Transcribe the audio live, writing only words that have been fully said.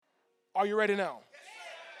Are you ready now?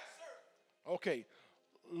 Okay.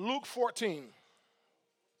 Luke 14.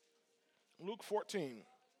 Luke 14.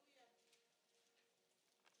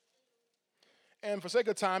 And for sake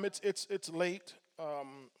of time, it's late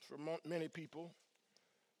for many people.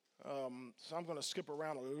 So I'm going to skip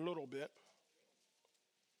around a little bit.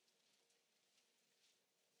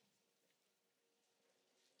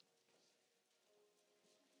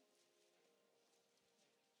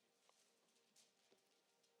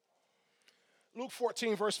 Luke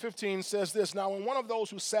 14, verse 15 says this, "Now when one of those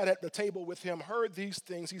who sat at the table with him heard these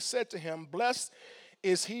things, he said to him, 'Blessed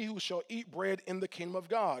is he who shall eat bread in the kingdom of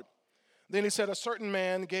God.' Then he said, 'A certain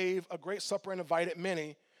man gave a great supper and invited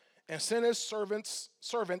many, and sent his servant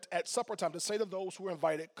at supper time to say to those who were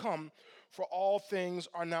invited, Come, for all things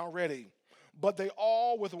are now ready. But they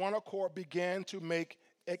all with one accord began to make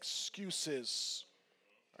excuses.'"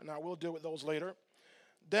 Now we'll deal with those later.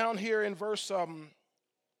 Down here in verse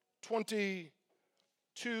 22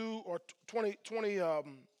 or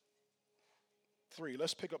 23,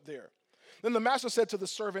 let's pick up there. "Then the master said to the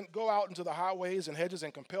servant, 'Go out into the highways and hedges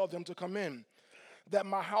and compel them to come in, that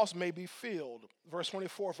my house may be filled.' Verse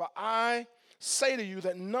 24, 'For I say to you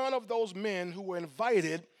that none of those men who were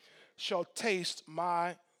invited shall taste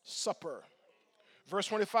my supper.' Verse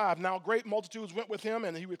 25, 'Now great multitudes went with him,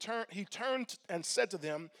 and he turned and said to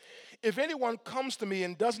them, If anyone comes to me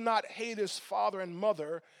and does not hate his father and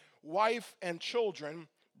mother, wife and children,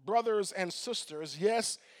 brothers and sisters,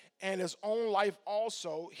 yes, and his own life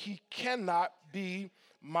also, he cannot be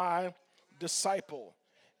my disciple.'"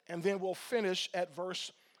 And then we'll finish at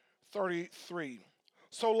verse 33.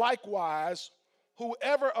 "So likewise,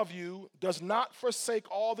 whoever of you does not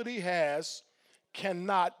forsake all that he has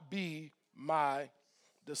cannot be my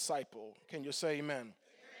disciple." Can you say amen?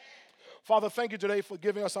 Father, thank you today for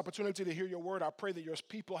giving us opportunity to hear your word. I pray that your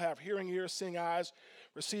people have hearing ears, seeing eyes,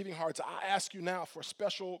 receiving hearts. I ask you now for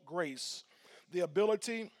special grace, the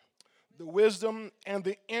ability, the wisdom, and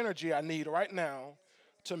the energy I need right now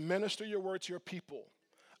to minister your word to your people.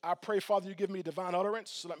 I pray, Father, you give me divine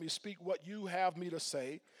utterance, so let me speak what you have me to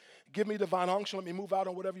say. Give me divine unction, let me move out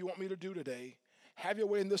on whatever you want me to do today. Have your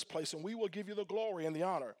way in this place, and we will give you the glory and the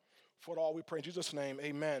honor. For it all we pray in Jesus' name,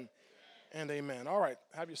 amen and amen. All right,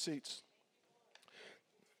 have your seats.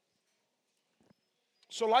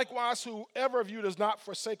 "So likewise, whoever of you does not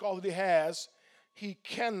forsake all that he has, he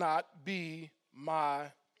cannot be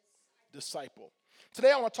my disciple."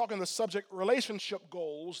 Today I want to talk on the subject, relationship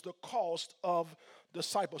goals, the cost of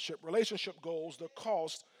discipleship. Relationship goals, the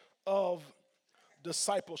cost of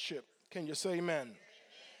discipleship. Can you say amen?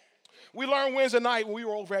 We learned Wednesday night when we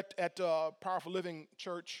were over at Powerful Living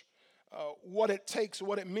Church what it takes,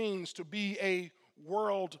 what it means to be a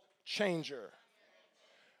world changer.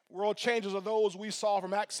 World changers are those we saw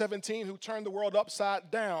from Acts 17 who turned the world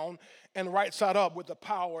upside down and right side up with the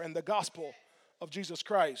power and the gospel of Jesus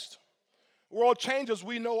Christ. World changers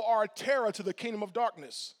we know are a terror to the kingdom of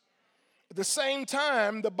darkness. At the same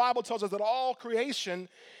time, the Bible tells us that all creation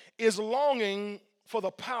is longing for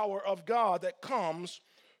the power of God that comes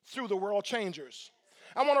through the world changers.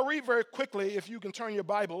 I want to read very quickly, if you can turn your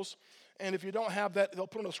Bibles, and if you don't have that, they'll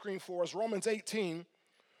put it on the screen for us. Romans 18.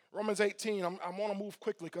 Romans 18, I want to move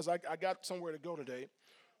quickly because I got somewhere to go today.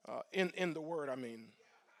 In the Word, I mean.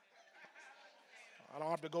 I don't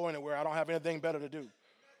have to go anywhere. I don't have anything better to do.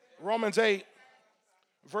 Romans 8,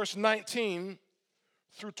 verse 19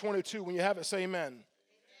 through 22. When you have it, say amen.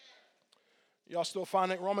 Y'all still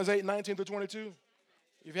finding it? Romans 8, 19 through 22?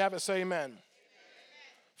 If you have it, say amen.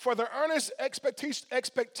 "For the earnest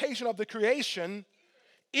expectation of the creation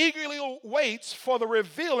eagerly waits for the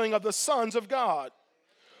revealing of the sons of God."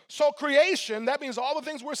 So creation, that means all the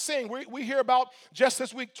things we're seeing. We hear about just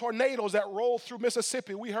this week tornadoes that roll through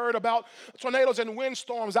Mississippi. We heard about tornadoes and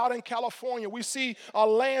windstorms out in California. We see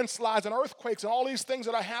landslides and earthquakes and all these things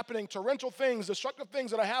that are happening, torrential things, destructive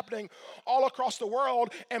things that are happening all across the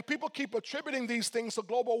world. And people keep attributing these things to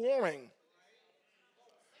global warming.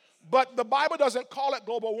 But the Bible doesn't call it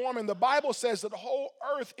global warming. The Bible says that the whole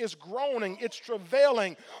earth is groaning, it's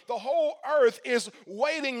travailing. The whole earth is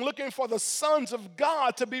waiting, looking for the sons of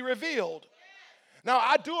God to be revealed. Now,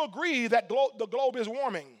 I do agree that the globe is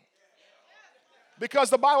warming,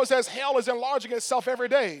 because the Bible says hell is enlarging itself every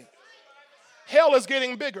day. Hell is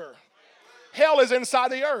getting bigger. Hell is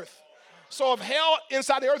inside the earth. So if hell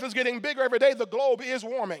inside the earth is getting bigger every day, the globe is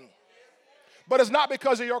warming. But it's not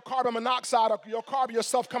because of your carbon monoxide or your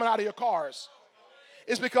stuff coming out of your cars.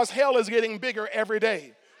 It's because hell is getting bigger every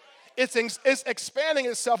day. It's expanding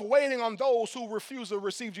itself, waiting on those who refuse to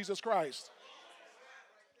receive Jesus Christ.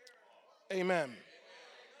 Amen.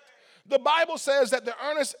 The Bible says that the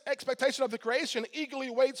earnest expectation of the creation eagerly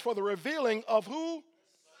waits for the revealing of who?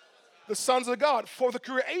 The sons of God. For the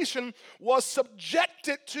creation was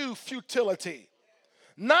subjected to futility.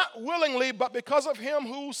 Not willingly, but because of him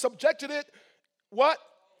who subjected it, what?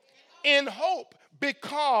 In hope.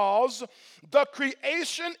 Because the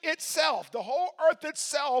creation itself, the whole earth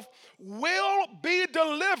itself, will be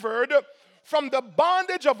delivered from the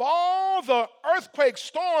bondage of all the earthquakes,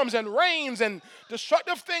 storms, and rains and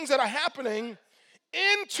destructive things that are happening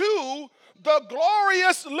into the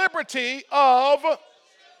glorious liberty of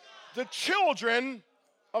the children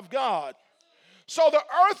of God. So the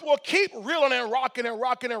earth will keep reeling and rocking and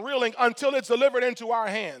rocking and reeling until it's delivered into our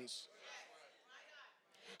hands.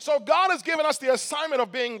 So God has given us the assignment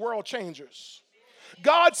of being world changers.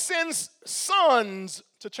 God sends sons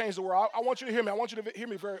to change the world. I want you to hear me. I want you to hear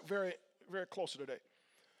me very, very, very closely today,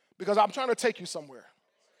 because I'm trying to take you somewhere.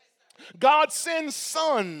 God sends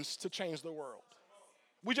sons to change the world.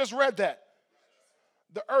 We just read that.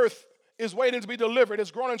 The earth is waiting to be delivered.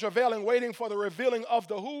 It's groaning and travailing, waiting for the revealing of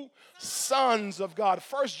the who? Sons of God.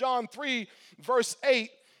 1 John 3, verse 8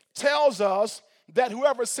 tells us that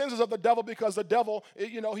whoever sins is of the devil, because the devil,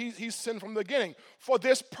 he's sinned from the beginning. For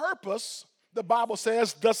this purpose, the Bible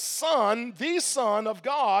says, the Son of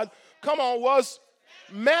God, was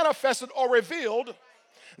manifested or revealed,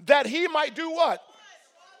 that he might do what?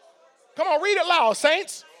 Come on, read it loud,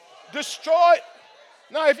 saints. Destroy.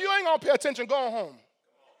 Now, if you ain't going to pay attention, go home.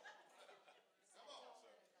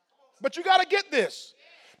 But you got to get this,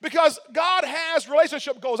 because God has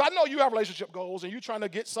relationship goals. I know you have relationship goals, and you're trying to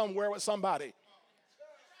get somewhere with somebody.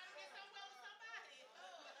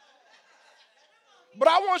 But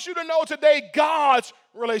I want you to know today God's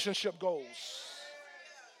relationship goals.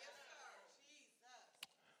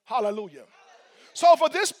 Hallelujah. So for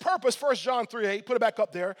this purpose, 1 John 3:8, put it back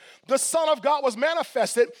up there, the Son of God was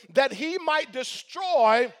manifested that he might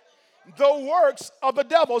destroy the works of the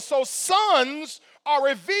devil. So sons are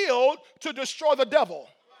revealed to destroy the devil,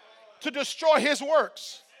 to destroy his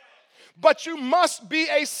works. But you must be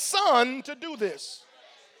a son to do this.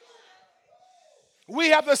 We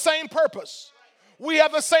have the same purpose. We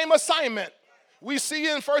have the same assignment. We see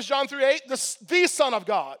in 1 John 3:8, the Son of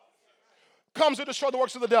God comes to destroy the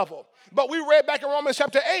works of the devil. But we read back in Romans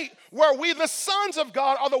chapter 8, where we, the sons of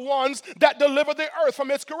God, are the ones that deliver the earth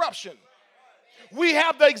from its corruption. We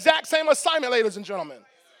have the exact same assignment, ladies and gentlemen.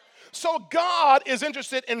 So God is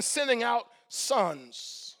interested in sending out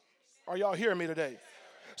sons. Are y'all hearing me today?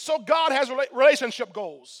 So God has relationship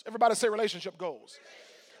goals. Everybody say relationship goals.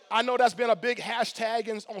 I know that's been a big hashtag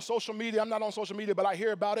on social media. I'm not on social media, but I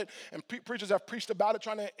hear about it, and preachers have preached about it,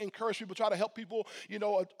 trying to encourage people, try to help people,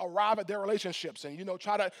 arrive at their relationships, and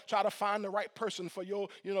try to find the right person for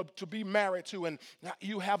to be married to, and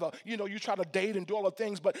you have you try to date and do all the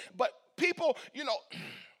things, but people,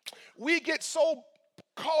 we get so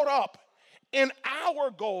caught up in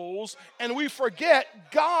our goals, and we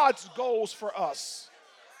forget God's goals for us.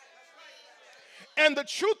 And the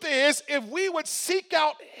truth is, if we would seek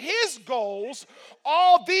out his goals,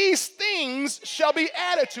 all these things shall be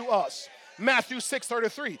added to us. Matthew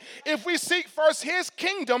 6:33. If we seek first his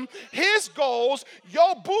kingdom, his goals,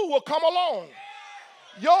 your boo will come along.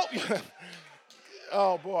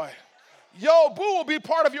 Oh boy. Your boo will be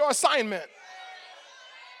part of your assignment.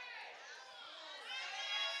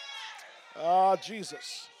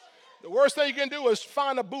 Jesus. The worst thing you can do is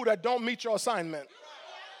find a boo that don't meet your assignment.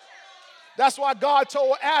 That's why God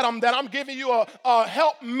told Adam that I'm giving you a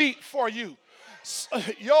help meet for you.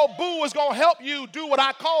 Your boo is going to help you do what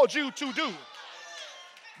I called you to do.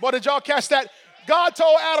 But did y'all catch that? God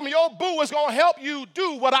told Adam, your boo is going to help you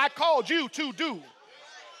do what I called you to do.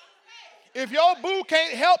 If your boo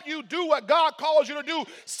can't help you do what God calls you to do,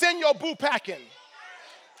 send your boo packing.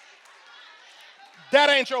 That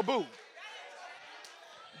ain't your boo.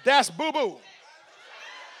 That's boo-boo.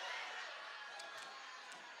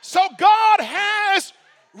 So God has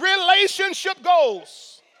relationship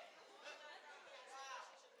goals.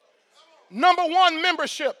 Number 1,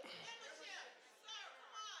 membership.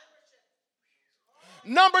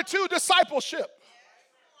 Number 2, discipleship.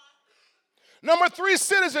 Number 3,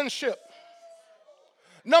 citizenship.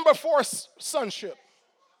 Number 4, sonship.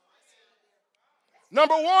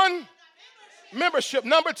 Number 1, membership.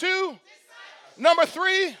 Number 2, number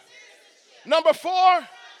 3, number 4.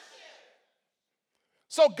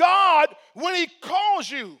 So God, when he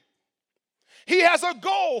calls you, he has a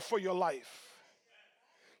goal for your life.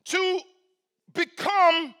 To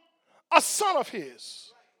become a son of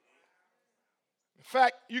his. In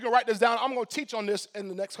fact, you can write this down. I'm going to teach on this in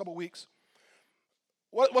the next couple weeks.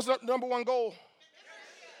 What's the number 1 goal?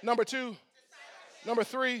 Number 2? Number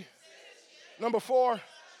 3? Number 4,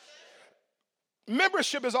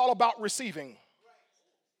 membership is all about receiving.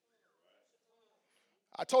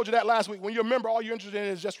 I told you that last week. When you're a member, all you're interested in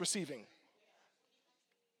is just receiving.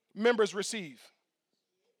 Members receive.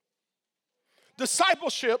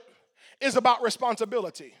 Discipleship is about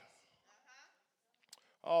responsibility.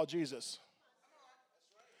 Oh, Jesus.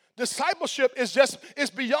 Discipleship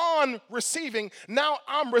is beyond receiving. Now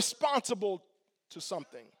I'm responsible to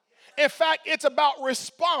something. In fact, it's about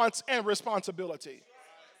response and responsibility.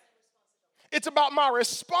 It's about my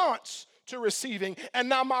response to receiving and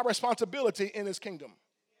now my responsibility in his kingdom.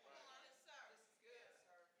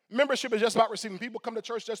 Membership is just about receiving. People come to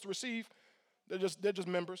church just to receive. They're just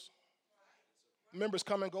members. Members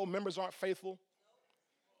come and go. Members aren't faithful.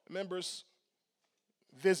 Members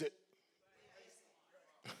visit.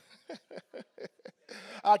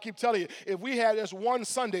 I keep telling you, if we had just one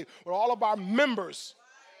Sunday with all of our members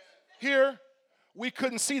here, we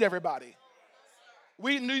couldn't seat everybody.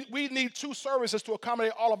 We need 2 services to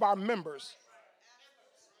accommodate all of our members.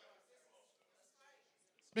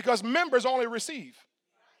 Because members only receive.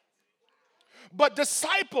 But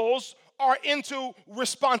disciples are into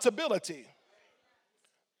responsibility.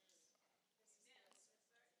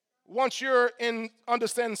 Once you're in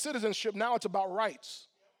understanding citizenship, now it's about rights.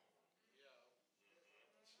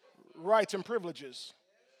 Rights and privileges.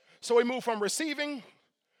 So we move from receiving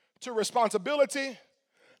to responsibility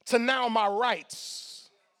to now my rights.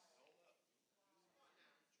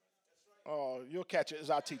 Oh, you'll catch it as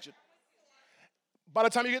I teach it. By the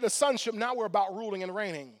time you get to sonship, now we're about ruling and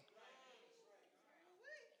reigning.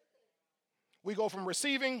 We go from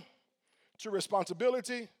receiving to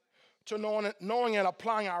responsibility to knowing and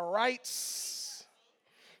applying our rights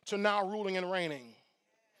to now ruling and reigning.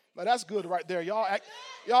 Now that's good right there. Y'all act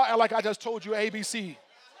like I just told you ABC.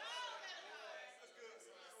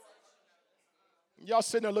 Y'all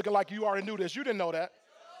sitting there looking like you already knew this. You didn't know that.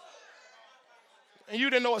 And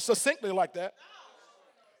you didn't know it succinctly like that.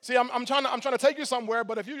 See, I'm trying to take you somewhere,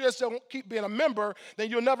 but if you just don't keep being a member, then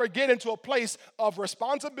you'll never get into a place of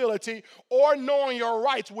responsibility or knowing your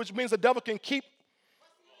rights, which means the devil can keep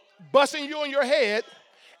busting you in your head,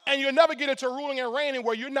 and you'll never get into ruling and reigning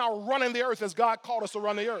where you're now running the earth as God called us to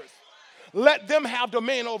run the earth. Let them have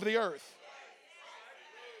dominion over the earth.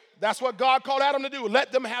 That's what God called Adam to do.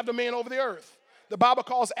 Let them have dominion over the earth. The Bible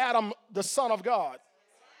calls Adam the son of God.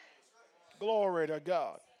 Glory to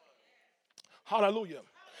God. Hallelujah.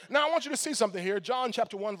 Now, I want you to see something here. John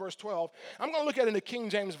chapter 1, verse 12. I'm going to look at it in the King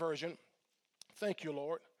James Version. Thank you,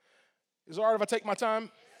 Lord. Is it all right if I take my time?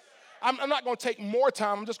 I'm not going to take more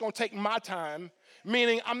time. I'm just going to take my time,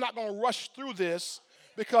 meaning I'm not going to rush through this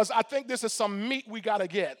because I think this is some meat we got to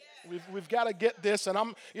get. We've got to get this, and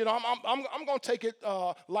I'm going to take it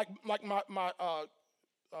like my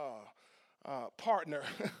partner.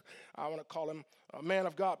 I want to call him a man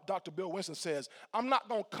of God. Dr. Bill Winston says, I'm not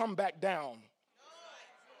going to come back down.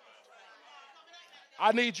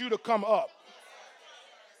 I need you to come up.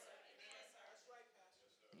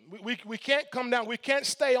 We can't come down. We can't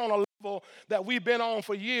stay on a level that we've been on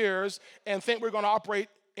for years and think we're going to operate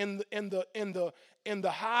in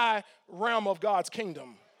the high realm of God's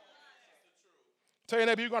kingdom. Tell your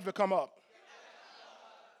neighbor you're going to have to come up.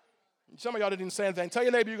 Some of y'all didn't say anything. Tell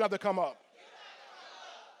your neighbor you're going to have to come up.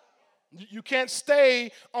 You can't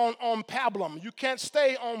stay on pablum. You can't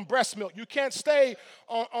stay on breast milk. You can't stay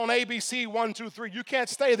on ABC 1, 2, 3. You can't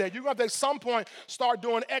stay there. You're going to have to at some point start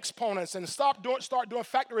doing exponents and start doing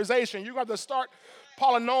factorization. You're going to have to start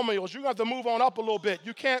polynomials. You're going to have to move on up a little bit.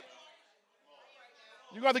 You're going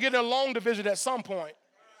to have to get in a long division at some point.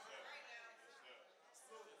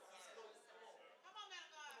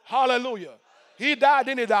 Hallelujah. He died,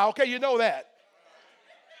 didn't he die? Okay, you know that.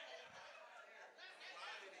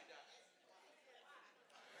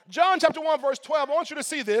 John chapter 1, verse 12, I want you to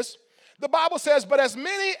see this. The Bible says, but as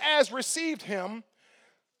many as received him,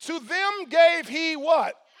 to them gave he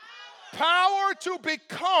what? Power to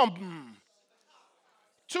become.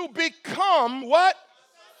 To become what?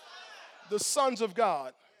 The sons of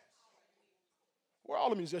God. Where are all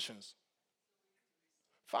the musicians?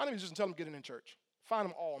 Find a musician and tell them to get in church. Find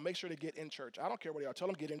them all. Make sure they get in church. I don't care where they are. Tell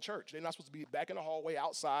them to get in church. They're not supposed to be back in the hallway,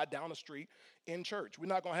 outside, down the street, in church. We're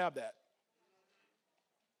not going to have that.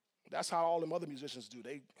 That's how all them other musicians do.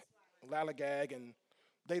 They lollygag and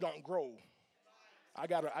they don't grow. I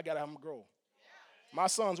gotta have them grow. My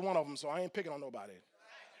son's one of them, so I ain't picking on nobody.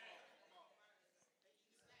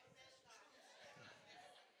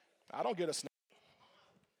 I don't get a snap.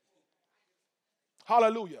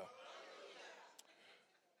 Hallelujah.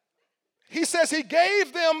 He says he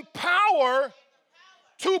gave them power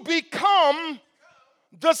to become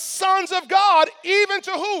the sons of God, even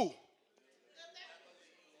to who?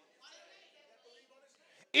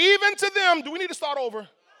 Even to them, do we need to start over?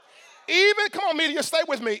 Even, come on, media, stay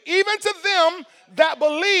with me. Even to them that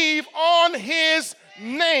believe on his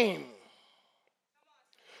name.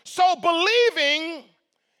 So believing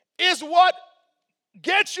is what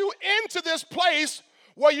gets you into this place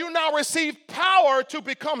where you now receive power to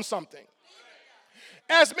become something.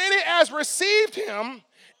 As many as received him,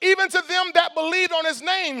 even to them that believed on his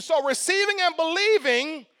name. So receiving and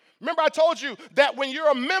believing, remember I told you that when you're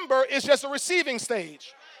a member, it's just a receiving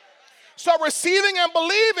stage. So receiving and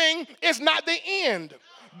believing is not the end.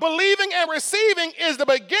 Believing and receiving is the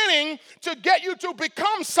beginning to get you to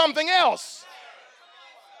become something else.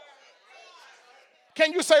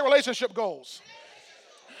 Can you say relationship goals?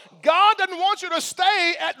 God doesn't want you to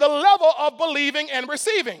stay at the level of believing and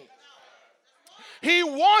receiving. He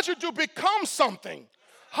wants you to become something.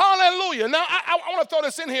 Hallelujah. Now, I want to throw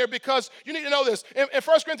this in here because you need to know this. In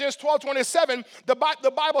 1 Corinthians 12:27,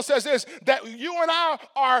 the Bible says this, that you and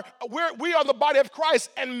I we are the body of Christ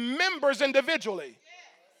and members individually.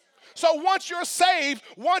 So once you're saved,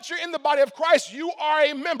 once you're in the body of Christ, you are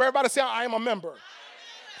a member. Everybody say, I am a member.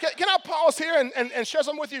 Can I pause here and share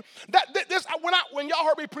something with you? When y'all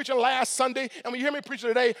heard me preaching last Sunday and when you hear me preaching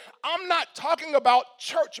today, I'm not talking about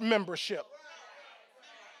church membership.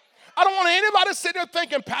 I don't want anybody sitting there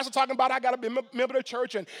thinking, Pastor talking about I got to be a member of the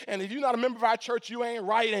church, and if you're not a member of our church, you ain't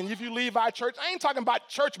right, and if you leave our church, I ain't talking about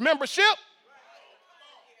church membership.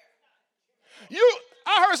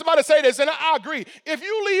 I heard somebody say this, and I agree. If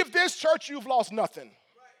you leave this church, you've lost nothing.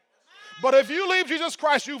 But if you leave Jesus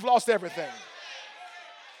Christ, you've lost everything.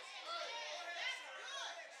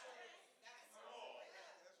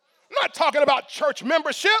 I'm not talking about church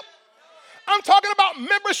membership. I'm talking about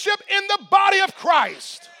membership in the body of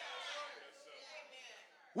Christ.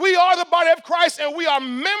 We are the body of Christ and we are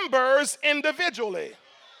members individually.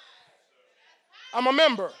 I'm a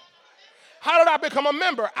member. How did I become a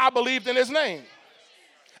member? I believed in his name.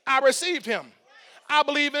 I received him. I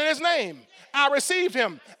believe in his name. I received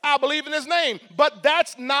him. I believe in his name. But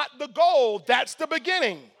that's not the goal. That's the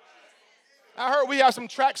beginning. I heard we have some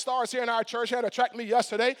track stars here in our church. Had a track meet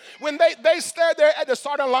yesterday. When they stared there at the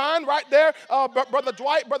starting line right there, Brother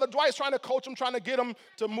Dwight's trying to coach them, trying to get them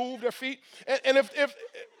to move their feet. And if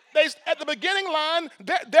they at the beginning line,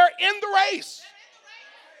 they're in the race.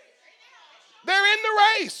 They're in the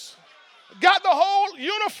race. Got the whole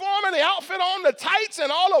uniform and the outfit on, the tights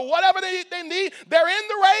and all of whatever they need. They're in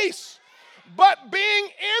the race. But being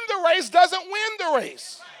in the race doesn't win the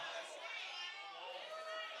race.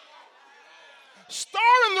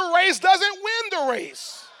 Starting the race doesn't win the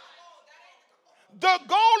race. The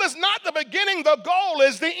goal is not the beginning, the goal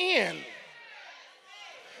is the end.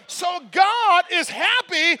 So God is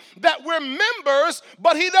happy that we're members,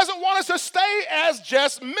 but he doesn't want us to stay as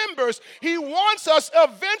just members. He wants us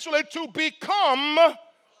eventually to become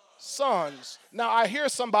sons. Now, I hear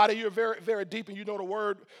somebody, you're very, very deep and you know the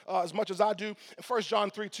word as much as I do. 1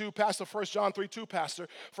 John 3:2, Pastor, 1 John 3:2, Pastor.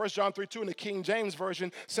 1 John 3:2 in the King James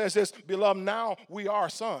Version says this, beloved, now we are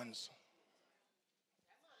sons.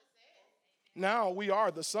 Now we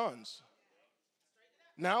are the sons.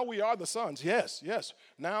 Now we are the sons. Yes.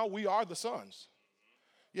 Now we are the sons.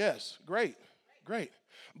 Yes, great.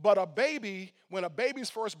 But a baby, when a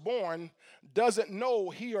baby's first born, doesn't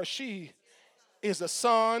know he or she is a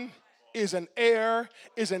son, is an heir,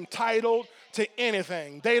 is entitled to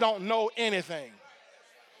anything. They don't know anything.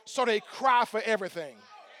 So they cry for everything.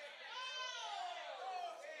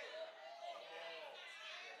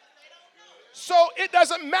 So it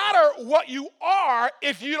doesn't matter what you are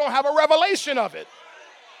if you don't have a revelation of it.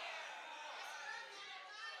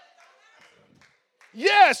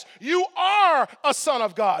 Yes, you are a son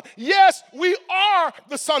of God. Yes, we are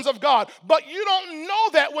the sons of God. But you don't know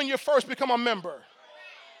that when you first become a member.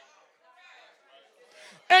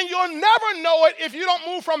 And you'll never know it if you don't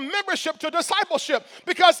move from membership to discipleship.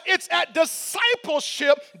 Because it's at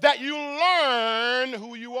discipleship that you learn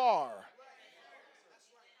who you are.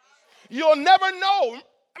 You'll never know.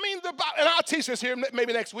 I mean, and I'll teach this here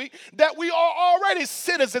maybe next week, that we are already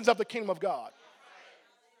citizens of the kingdom of God.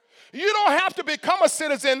 You don't have to become a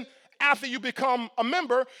citizen after you become a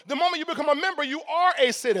member. The moment you become a member, you are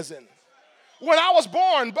a citizen. When I was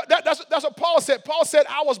born, but that's what Paul said. Paul said,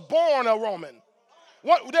 I was born a Roman.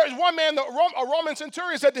 There's one man, a Roman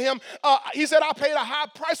centurion said to him, he said, I paid a high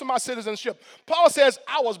price for my citizenship. Paul says,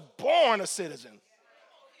 I was born a citizen.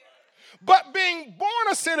 But being born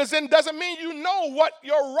a citizen doesn't mean you know what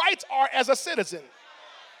your rights are as a citizen.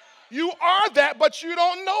 You are that, but you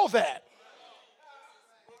don't know that.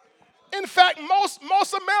 In fact, most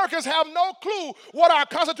Americans have no clue what our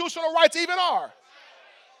constitutional rights even are.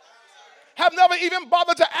 have never even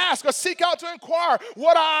bothered to ask or seek out to inquire,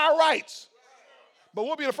 what are our rights? But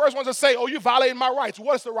we'll be the first ones to say, oh, you violated my rights.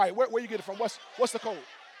 What's the right? Where you get it from? What's the code?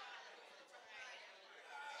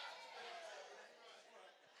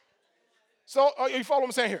 So, you follow what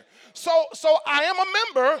I'm saying here? So I am a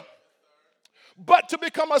member, but to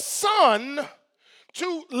become a son,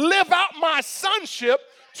 to live out my sonship,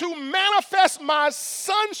 to manifest my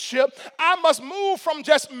sonship, I must move from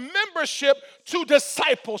just membership to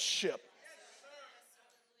discipleship.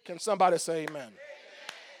 Can somebody say amen?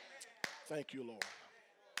 Thank you, Lord.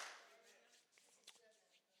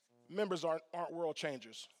 Members aren't world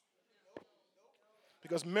changers,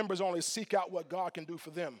 because members only seek out what God can do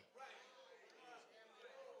for them.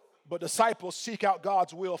 But disciples seek out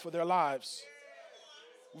God's will for their lives.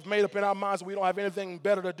 We've made up in our minds that we don't have anything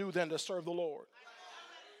better to do than to serve the Lord.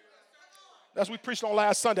 That's what we preached on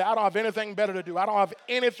last Sunday. I don't have anything better to do. I don't have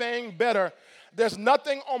anything better. There's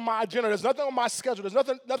nothing on my agenda. There's nothing on my schedule. There's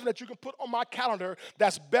nothing that you can put on my calendar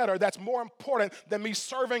that's better, that's more important than me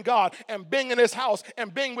serving God and being in His house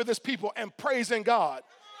and being with His people and praising God.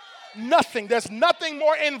 Nothing. There's nothing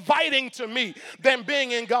more inviting to me than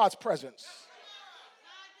being in God's presence.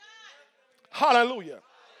 Hallelujah.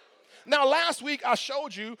 Now, last week I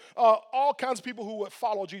showed you all kinds of people who would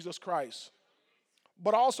follow Jesus Christ.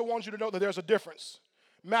 But I also want you to know that there's a difference.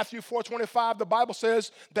 Matthew 4:25, the Bible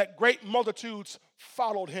says that great multitudes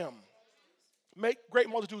followed Him. Great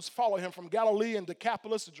multitudes follow Him from Galilee and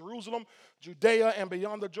Decapolis to Jerusalem, Judea, and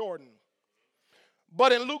beyond the Jordan.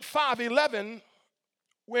 But in Luke 5:11,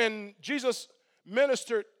 when Jesus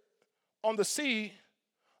ministered on the sea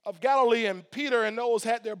of Galilee, and Peter and those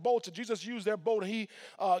had their boats, and Jesus used their boat, and He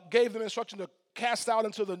gave them instruction to cast out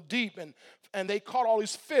into the deep, and they caught all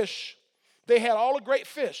these fish. They had all the great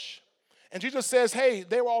fish. And Jesus says, hey,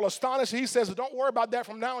 they were all astonished. He says, don't worry about that.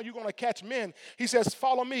 From now on, you're going to catch men. He says,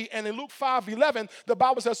 follow me. And in Luke 5:11, the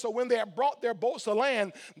Bible says, so when they had brought their boats to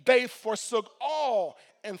land, they forsook all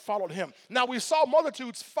and followed Him. Now, we saw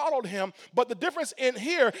multitudes followed Him, but the difference in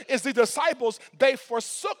here is the disciples, they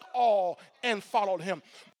forsook all and followed Him.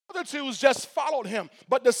 Multitudes just followed Him,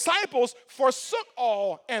 but disciples forsook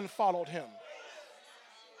all and followed Him.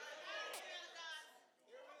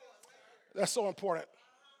 That's so important.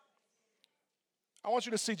 I want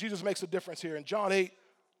you to see Jesus makes a difference here. In John 8,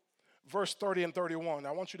 verse 30 and 31.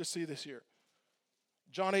 I want you to see this here.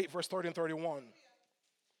 John 8, verse 30 and 31.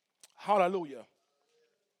 Hallelujah.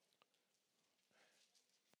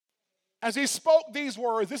 As He spoke these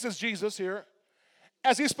words, this is Jesus here.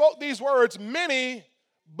 As He spoke these words, many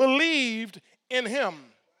believed in Him.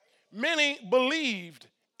 Many believed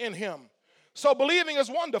in Him. So believing is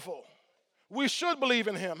wonderful. We should believe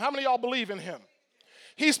in Him. How many of y'all believe in Him?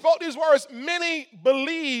 He spoke these words, many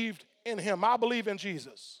believed in Him. I believe in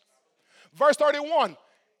Jesus. Verse 31,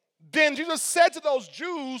 then Jesus said to those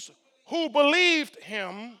Jews who believed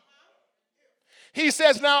Him, He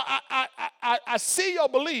says, now I see your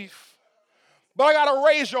belief, but I got to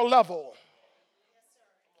raise your level.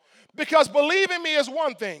 Because believing me is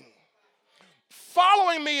one thing.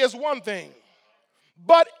 Following me is one thing.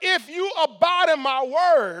 But if you abide in my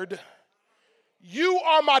word, you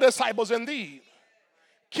are my disciples indeed.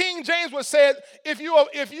 King James would say, if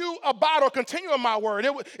you abide or continue in my word.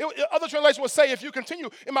 Other translations would say, if you continue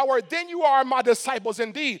in my word, then you are my disciples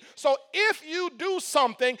indeed. So if you do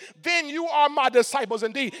something, then you are my disciples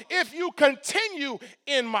indeed. If you continue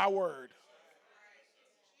in my word.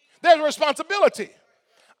 There's a responsibility.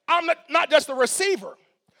 I'm not just a receiver.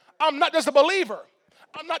 I'm not just a believer.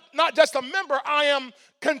 I'm not just a member. I am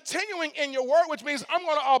continuing in your word, which means I'm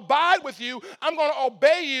going to abide with you. I'm going to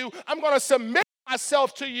obey you. I'm going to submit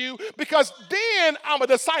myself to you, because then I'm a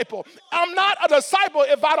disciple. I'm not a disciple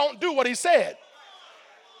if I don't do what He said.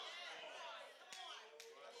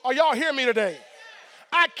 Are y'all hearing me today?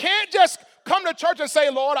 I can't just come to church and say,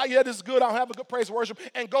 Lord, yeah, this is good. I'll have a good praise and worship,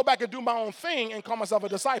 and go back and do my own thing and call myself a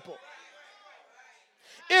disciple.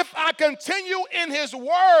 If I continue in His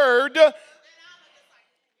word,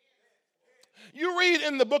 you read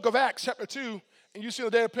in the book of Acts, chapter 2, and you see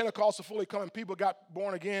the day of Pentecost are fully coming. People got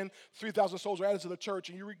born again. 3,000 souls were added to the church.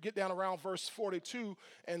 And you get down around verse 42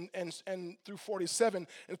 and through 47.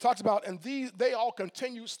 And it talks about, and they all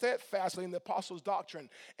continued steadfastly in the apostles' doctrine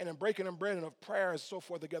and in breaking of bread and of prayers and so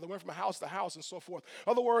forth together. Went from house to house and so forth.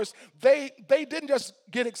 In other words, they didn't just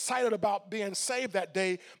get excited about being saved that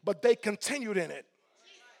day, but they continued in it.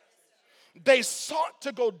 They sought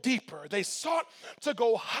to go deeper. They sought to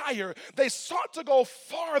go higher. They sought to go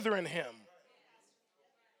farther in Him.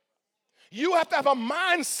 You have to have a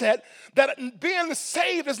mindset that being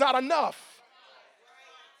saved is not enough.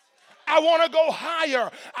 I want to go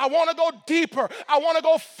higher. I want to go deeper. I want to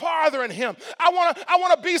go farther in him. I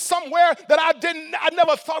want to be somewhere that I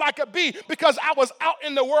never thought I could be because I was out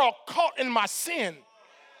in the world caught in my sin.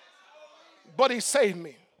 But he saved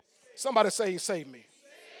me. Somebody say he saved me.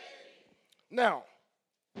 Now,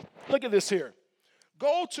 look at this here.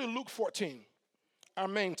 Go to Luke 14, our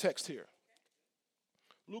main text here.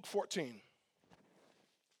 Luke 14.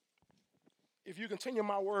 If you continue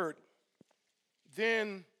my word,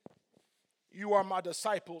 then you are my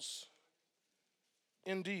disciples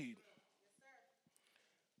indeed.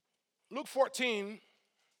 Luke 14,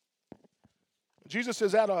 Jesus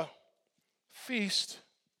is at a feast,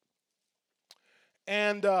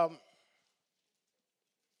 and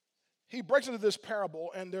he breaks into this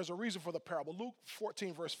parable, and there's a reason for the parable. Luke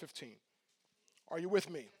 14, verse 15. Are you with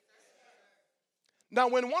me? Now,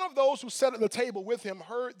 when one of those who sat at the table with him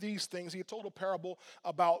heard these things, he told a parable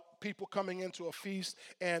about people coming into a feast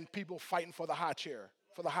and people fighting for the high chair,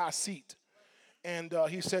 for the high seat. And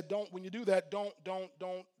he said, when you do that, don't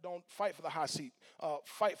fight for the high seat.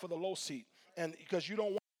 Fight for the low seat. And because you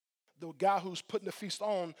don't want the guy who's putting the feast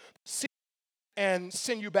on seat and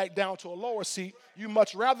send you back down to a lower seat. You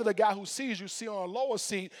much rather the guy who sees you see on a lower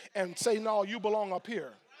seat and say, no, you belong up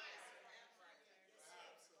here.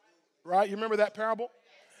 Right? You remember that parable?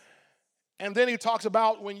 And then he talks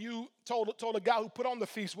about when you told a guy who put on the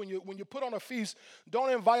feast, when you put on a feast, don't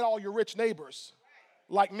invite all your rich neighbors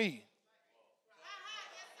like me.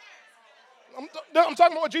 I'm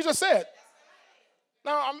talking about what Jesus said.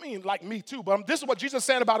 Now, I mean, like me too, but this is what Jesus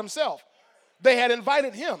said about himself. They had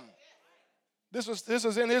invited him. This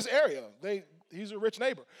is in his area. He's a rich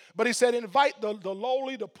neighbor. But he said, invite the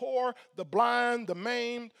lowly, the poor, the blind, the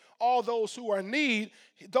maimed, all those who are in need,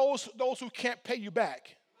 those who can't pay you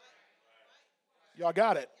back. Y'all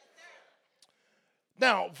got it?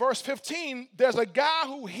 Now, verse 15, there's a guy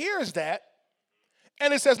who hears that,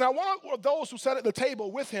 and it says, now one of those who sat at the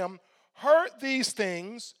table with him heard these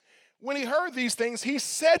things. When he heard these things, he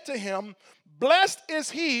said to him, blessed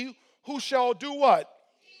is he who shall do what?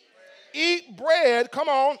 Eat bread, come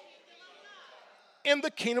on, in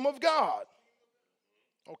the kingdom of God.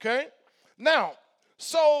 Okay? Now,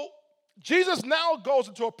 so Jesus now goes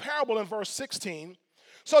into a parable in verse 16.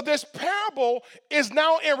 So this parable is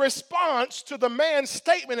now in response to the man's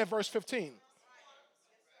statement in verse 15.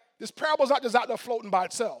 This parable is not just out there floating by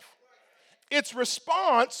itself. It's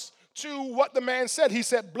response to what the man said. He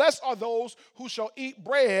said, blessed are those who shall eat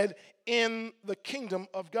bread in the kingdom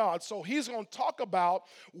of God. So he's going to talk about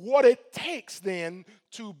what it takes then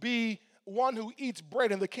to be one who eats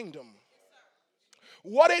bread in the kingdom.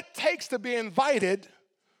 What it takes to be invited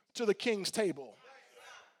to the king's table.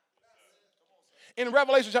 In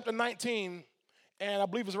Revelation chapter 19, and I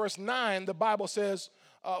believe it's verse 9, the Bible says,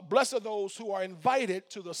 blessed are those who are invited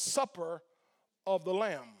to the supper of the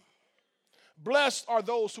Lamb. Blessed are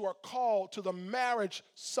those who are called to the marriage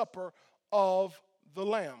supper of the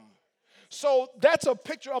Lamb. So that's a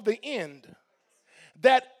picture of the end.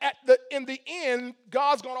 That in the end,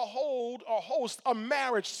 God's going to hold or host a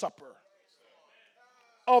marriage supper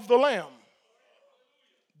of the Lamb.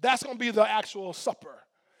 That's going to be the actual supper.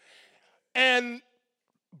 And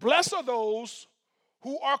blessed are those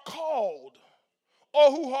who are called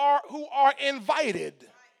or who are invited.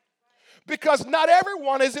 Because not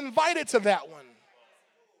everyone is invited to that one.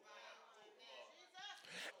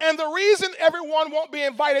 And the reason everyone won't be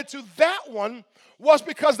invited to that one was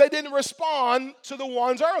because they didn't respond to the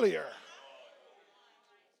ones earlier.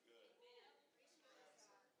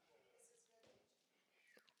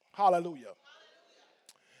 Hallelujah.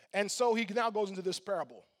 And so he now goes into this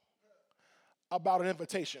parable about an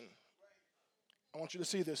invitation. I want you to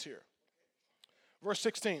see this here. Verse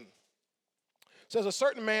 16 says, a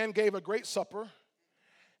certain man gave a great supper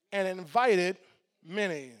and invited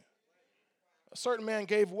many. A certain man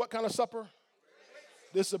gave what kind of supper?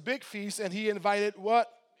 This is a big feast, and he invited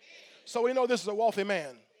what? So we know this is a wealthy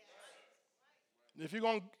man. If you're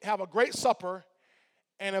going to have a great supper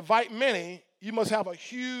and invite many, you must have a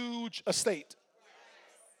huge estate.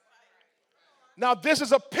 Now, this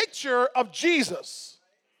is a picture of Jesus,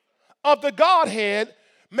 of the Godhead,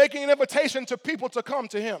 making an invitation to people to come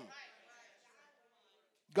to him.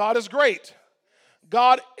 God is great.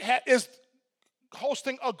 God is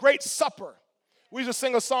hosting a great supper. We just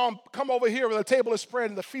sing a song, come over here where the table is spread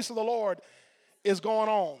and the feast of the Lord is going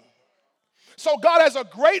on. So God has a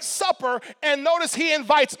great supper, and notice he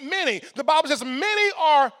invites many. The Bible says many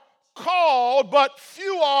are called, but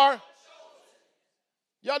few are.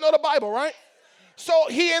 Y'all know the Bible, right? So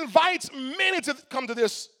he invites many to come to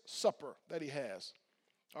this supper that he has.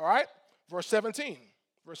 All right? Verse 17.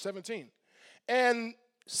 And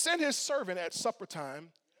sent his servant at supper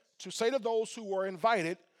time to say to those who were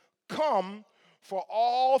invited, come, for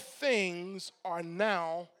all things are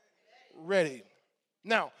now ready.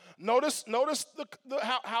 Now, notice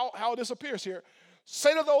how this appears here.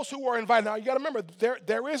 Say to those who were invited. Now, you got to remember,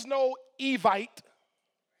 there is no evite.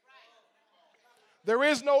 There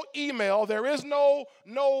is no email. There is no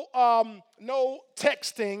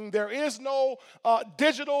texting. There is no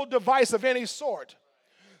digital device of any sort.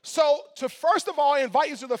 So to first of all invite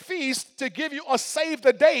you to the feast, to give you a save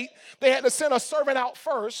the date, they had to send a servant out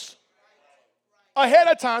first ahead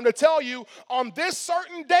of time to tell you on this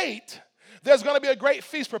certain date, there's going to be a great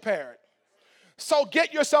feast prepared. So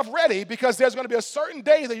get yourself ready because there's going to be a certain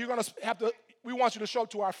day that you're going to have to, we want you to show up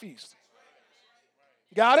to our feast.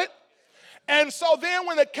 Got it? And so then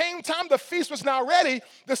when it came time, the feast was now ready,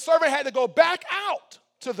 the servant had to go back out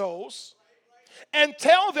to those and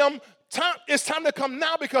tell them, it's time to come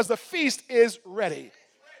now because the feast is ready.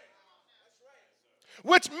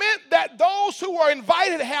 Which meant that those who were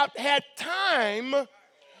invited had time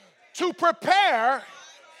to prepare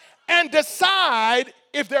and decide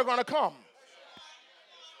if they're going to come.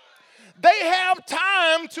 They have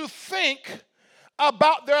time to think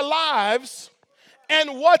about their lives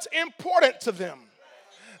and what's important to them.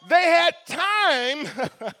 They had time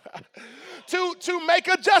to make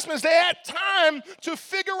adjustments. They had time to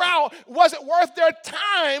figure out, was it worth their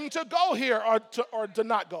time to go here or to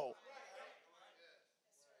not go?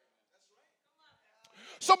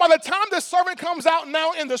 So by the time the servant comes out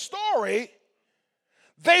now in the story,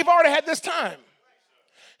 they've already had this time.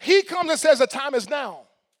 He comes and says the time is now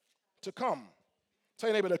to come. Tell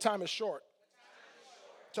your neighbor the time is short.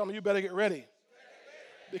 Tell them you better get ready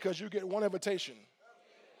because you get one invitation.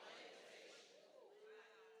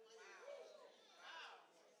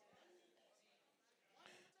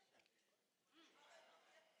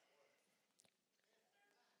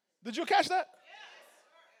 Did you catch that?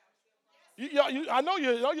 I know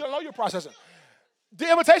you're processing.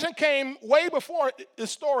 The invitation came way before the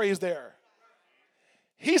story is there.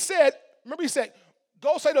 He said,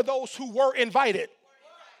 go say to those who were invited.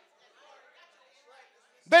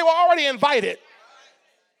 They were already invited.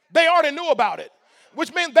 They already knew about it,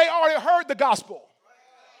 which meant they already heard the gospel.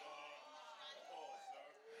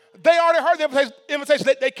 They already heard the invitation.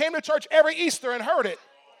 They came to church every Easter and heard it.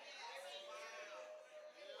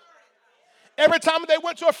 Every time they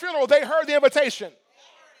went to a funeral, they heard the invitation.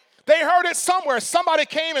 They heard it somewhere. Somebody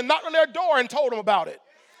came and knocked on their door and told them about it.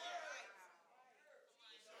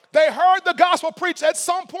 They heard the gospel preached at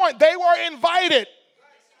some point. They were invited.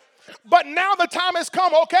 But now the time has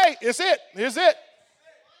come. Okay, it's it. Here's it.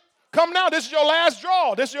 Come now. This is your last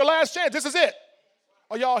draw. This is your last chance. This is it.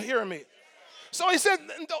 Are y'all hearing me? So he said,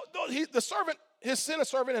 he sent a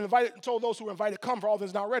servant and told those who were invited, come for all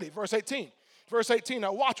things now ready. Verse 18.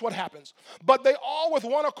 Now watch what happens. But they all with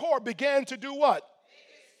one accord began to do what?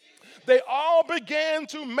 They all began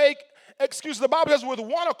to make excuses. The Bible says with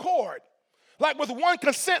one accord, like with one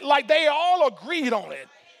consent, like they all agreed on it.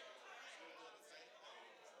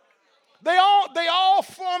 They all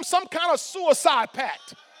formed some kind of suicide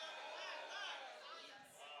pact.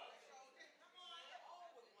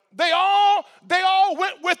 They all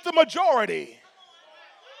went with the majority.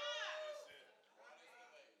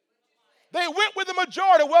 They went with the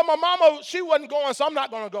majority. Well, my mama, she wasn't going, so I'm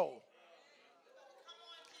not going to go.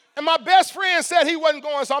 And my best friend said he wasn't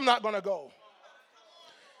going, so I'm not going to go.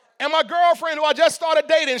 And my girlfriend, who I just started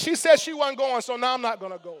dating, she said she wasn't going, so now I'm not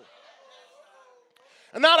going to go.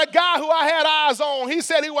 And now the guy who I had eyes on, he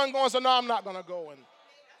said he wasn't going, so now I'm not going to go.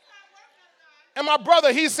 And my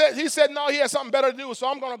brother, he said no, he had something better to do, so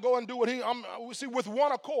I'm going to go and do what with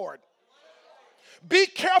one accord. Be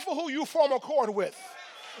careful who you form accord with.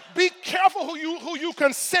 Be careful who you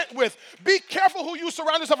consent with. Be careful who you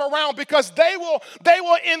surround yourself around because they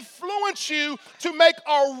will influence you to make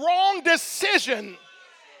a wrong decision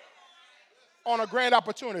on a grand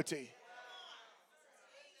opportunity.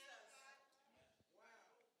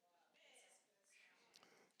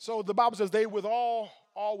 So the Bible says they with all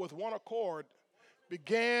with one accord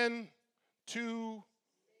began to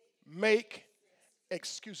make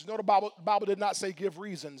excuses. No, the Bible did not say give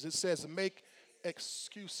reasons. It says make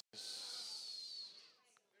excuses.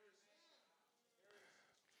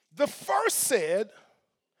 The first said,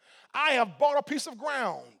 I have bought a piece of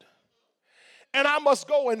ground and I must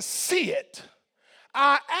go and see it.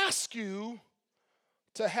 I ask you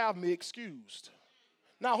to have me excused.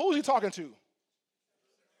 Now, who is he talking to?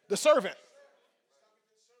 The servant.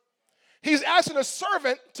 He's asking the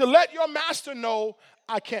servant to let your master know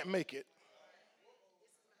I can't make it.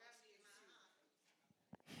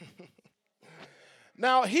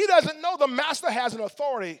 Now, he doesn't know the master has an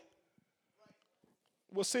authority.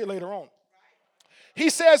 We'll see it later on. He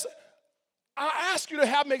says, I ask you to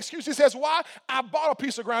have me excuse. He says, why? I bought a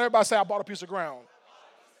piece of ground. Everybody say, I bought a piece of ground.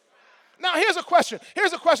 Now, here's a question.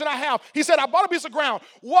 Here's a question I have. He said, I bought a piece of ground.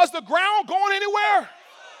 Was the ground going anywhere?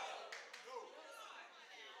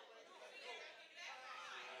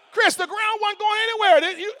 Chris, the ground wasn't going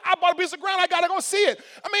anywhere. I bought a piece of ground. I got to go see it.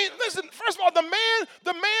 I mean, listen, first of all, the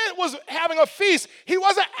man was having a feast. He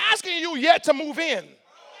wasn't asking you yet to move in.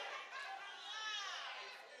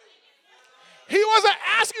 He wasn't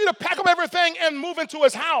asking you to pack up everything and move into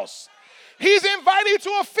his house. He's inviting you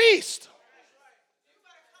to a feast.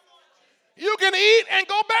 You can eat and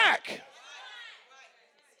go back.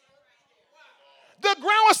 The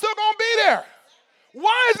ground is still going to be there.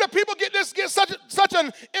 Why is it people get such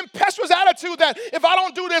an impetuous attitude that if I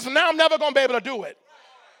don't do this now, I'm never going to be able to do it?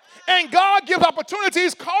 And God gives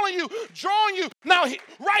opportunities, calling you, drawing you. Now,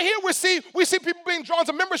 right here we see people being drawn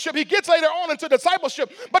to membership. He gets later on into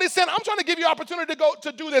discipleship. But he said, I'm trying to give you opportunity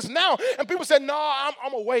to do this now. And people said, no,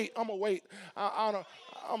 I'm going to wait. I'm going to wait. I'm going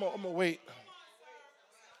to wait.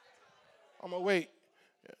 I'm going to wait.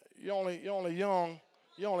 You're only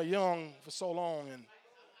young for so long. And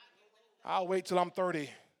I'll wait till I'm 30.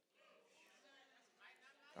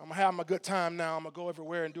 I'm going to have my good time now. I'm going to go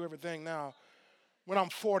everywhere and do everything now. When I'm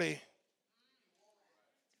 40,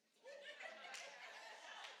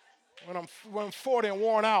 when I'm 40 and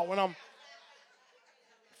worn out, when I'm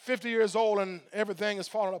 50 years old and everything is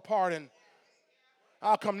falling apart, and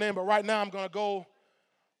I'll come then. But right now, I'm going to go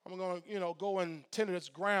and tend to this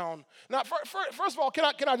ground. Now, first of all, can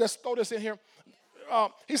I just throw this in here?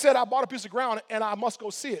 He said, I bought a piece of ground and I must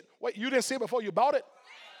go see it. Wait, you didn't see it before you bought it?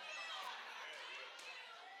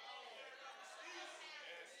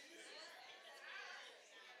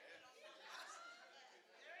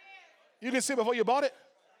 You didn't see it before you bought it?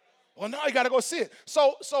 Well, now you got to go see it.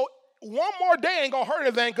 So one more day ain't going to hurt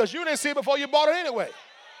anything because you didn't see it before you bought it anyway.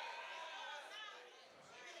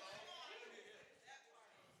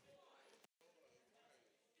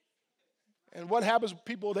 And what happens with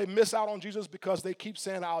people, they miss out on Jesus because they keep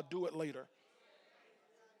saying, I'll do it later.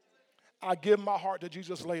 I give my heart to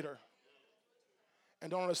Jesus later.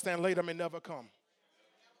 And don't understand later may never come.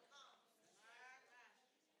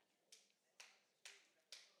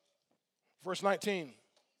 Verse 19.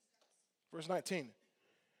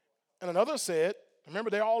 And another said, remember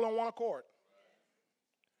they're all on one accord.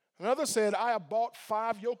 Another said, I have bought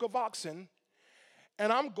 5 yoke of oxen,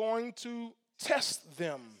 and I'm going to test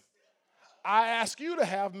them. I ask you to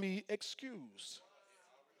have me excused.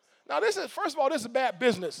 Now first of all, this is bad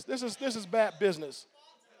business. This is bad business.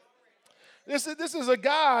 This is a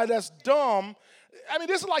guy that's dumb. I mean,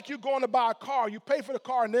 this is like you going to buy a car. You pay for the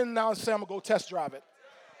car, and then now say, I'm going to go test drive it.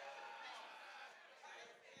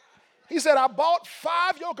 He said, I bought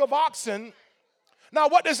 5 yoke of oxen. Now,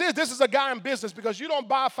 what this is a guy in business because you don't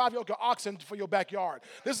buy 5 yoke of oxen for your backyard.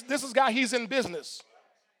 This is a guy, he's in business.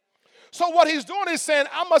 So what he's doing is saying,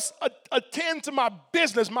 I must attend to my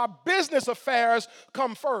business. My business affairs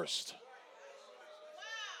come first.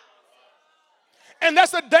 And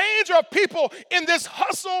that's the danger of people in this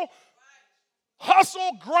hustle,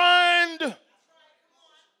 grind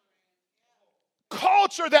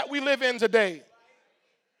culture that we live in today.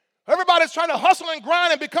 Everybody's trying to hustle and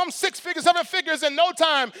grind and become 6 figures, 7 figures in no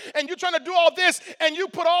time. And you're trying to do all this, and you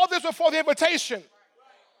put all this before the invitation.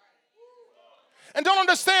 And don't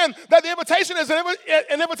understand that the invitation is an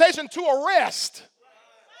invitation to a rest.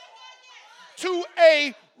 To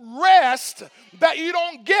a rest that you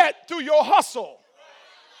don't get through your hustle.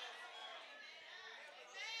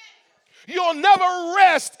 You'll never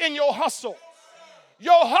rest in your hustle.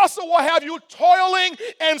 Your hustle will have you toiling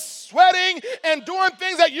and sweating and doing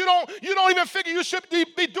things that you don't even figure you should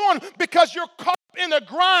be doing because you're caught in the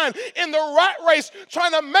grind, in the rat race,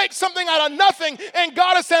 trying to make something out of nothing. And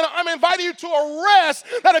God is saying, I'm inviting you to a rest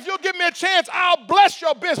that if you'll give me a chance, I'll bless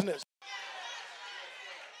your business.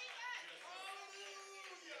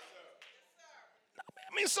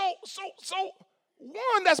 I mean, so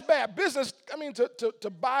one, that's bad business. I mean, to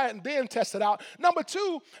buy it and then test it out. Number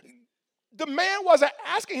 2, the man wasn't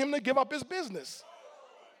asking him to give up his business.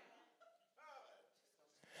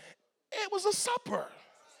 It was a supper.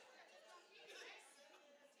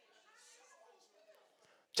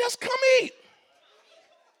 Just come eat.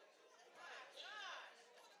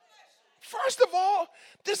 First of all,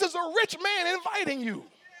 this is a rich man inviting you.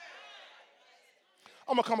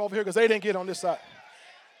 I'm going to come over here because they didn't get on this side.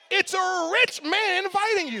 It's a rich man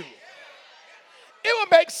inviting you. It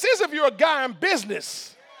would make sense if you're a guy in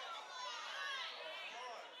business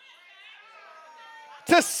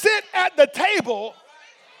to sit at the table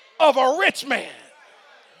of a rich man.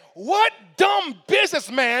 What dumb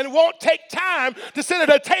businessman won't take time to sit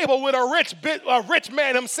at a table with a rich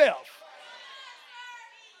man himself?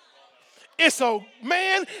 It's a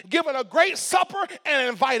man giving a great supper and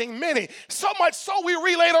inviting many. So much so we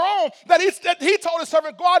read later on that he told his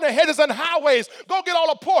servant, go out in the hedges and highways. Go get all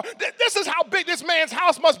the poor. This is how big this man's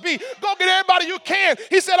house must be. Go get everybody you can.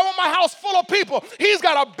 He said, I want my house full of people. He's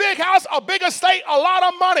got a big house, a big estate, a lot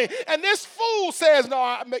of money. And this fool says, no,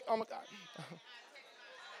 I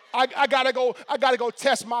gotta go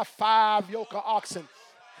test my 5 yoke of oxen.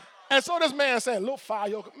 And so this man saying, little 5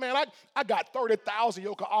 yoke, man, I got 30,000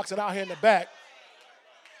 yoke of oxen out here in the back.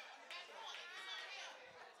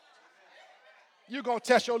 You're going to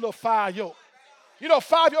test your little 5 yoke. You know,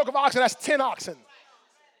 5 yoke of oxen, that's 10 oxen.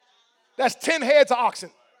 That's 10 heads of oxen.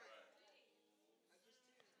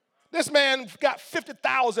 This man got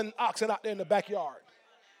 50,000 oxen out there in the backyard.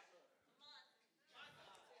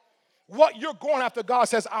 What you're going after, God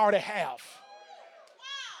says, I already have.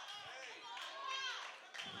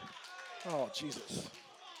 Oh, Jesus.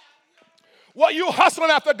 What you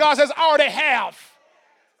hustling after, God says, I already have.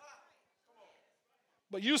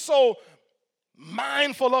 But you so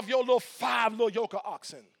mindful of your little 5 little yoke of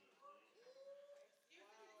oxen.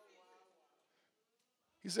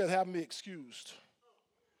 He said, have me excused.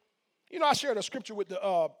 You know, I shared a scripture with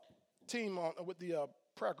the team, with the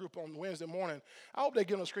prayer group on Wednesday morning. I hope they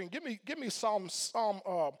get on the screen. Give me Psalm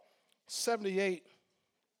 78.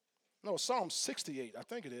 No, Psalm 68, I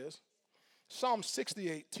think it is. Psalm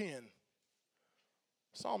 68:10.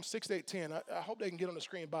 Psalm 68:10. I hope they can get on the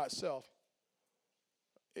screen by itself.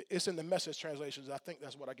 It's in the Message translations. I think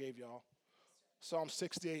that's what I gave y'all. Psalm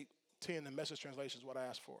 68:10, the Message translation is what I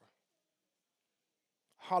asked for.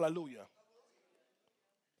 Hallelujah.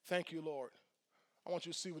 Thank you, Lord. I want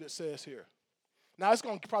you to see what it says here. Now, it's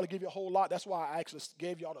going to probably give you a whole lot. That's why I actually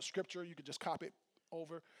gave y'all the scripture. You could just copy it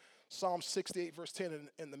over. Psalm 68, verse 10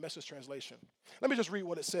 in the Message translation. Let me just read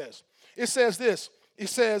what it says. It says this. It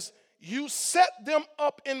says, you set them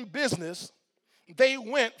up in business. They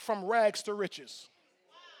went from rags to riches.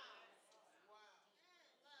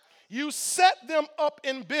 You set them up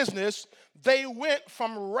in business. They went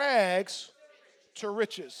from rags to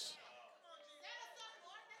riches.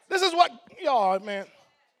 This is what, y'all, man.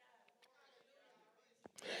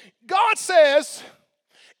 God says,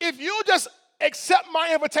 if you just accept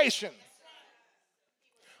my invitation,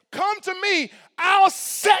 come to me, I'll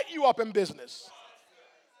set you up in business.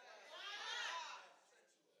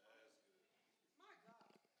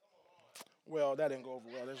 Well, that didn't go over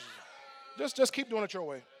well. Just keep doing it your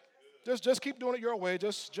way. Just keep doing it your way.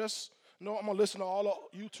 Just no, I'm gonna listen to all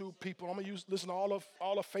the YouTube people. I'm gonna listen to all of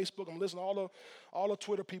Facebook. I'm gonna listen to all the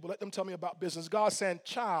Twitter people. Let them tell me about business. God's saying,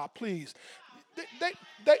 child, please.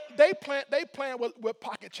 They playing with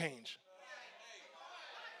pocket change.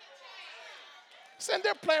 Saying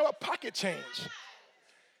they're playing with pocket change.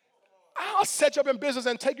 I'll set you up in business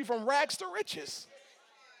and take you from rags to riches.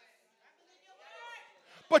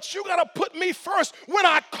 But you got to put me first. When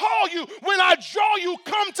I call you, when I draw you,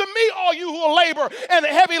 come to me, all you who are labor and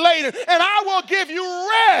heavy laden, and I will give you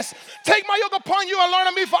rest. Take my yoke upon you and learn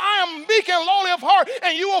of me, for I am meek and lowly of heart,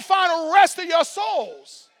 and you will find rest to your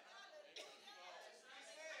souls.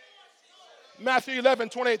 Matthew 11,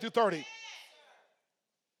 28 through 30.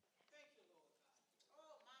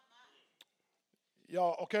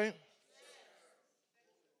 Y'all okay?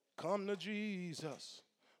 Come to Jesus.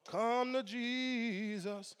 Come to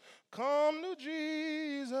Jesus. Come to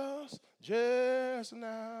Jesus. Just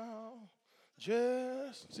now.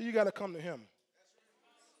 So you got to come to him.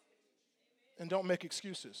 And don't make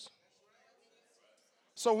excuses.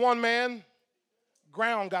 So one man,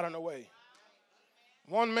 ground got in the way.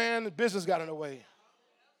 One man, business got in the way.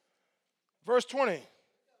 Verse 20.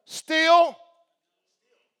 Still,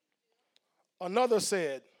 another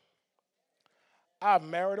said, I've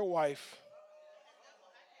married a wife.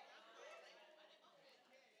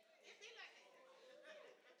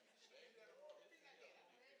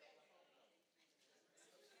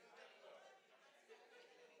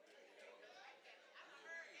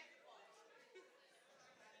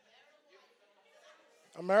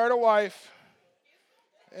 I married a wife,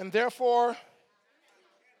 and therefore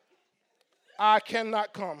I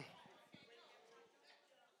cannot come.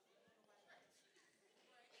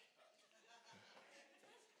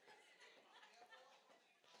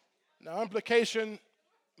 Now, implication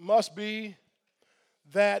must be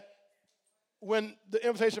that when the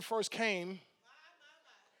invitation first came,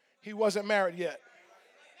 he wasn't married yet.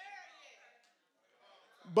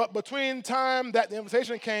 But between time that the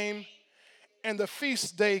invitation came and the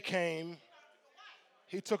feast day came,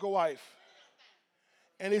 he took a wife.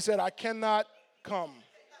 And he said, I cannot come.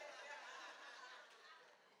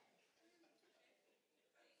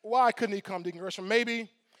 Why couldn't he come, Deacon Gershom? Maybe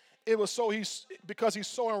it was because he's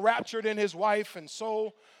so enraptured in his wife and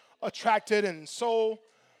so attracted and so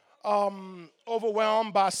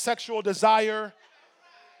overwhelmed by sexual desire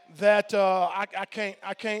that I can't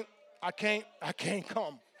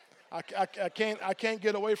come. I can't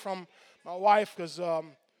get away from my wife because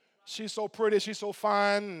she's so pretty, she's so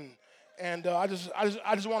fine, and I just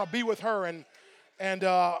want to be with her, and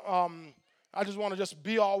I just want to just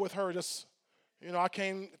be all with her. Just I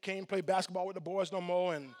can't play basketball with the boys no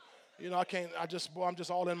more, and I'm just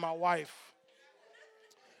all in my wife.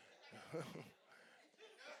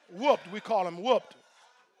 Whooped, we call him whooped.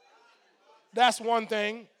 That's one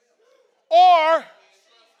thing. Or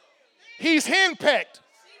he's henpecked.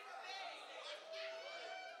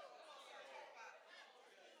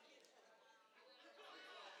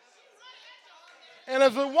 And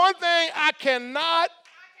if the one thing I cannot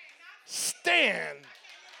stand,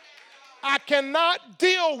 I cannot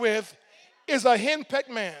deal with, is a henpecked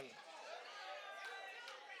man.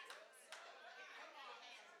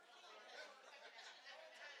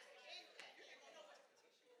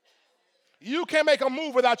 You can't make a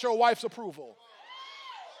move without your wife's approval.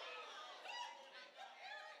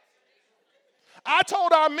 I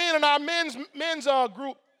told our men in our men's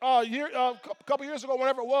group a couple years ago,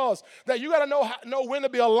 whenever it was, that you got to know when to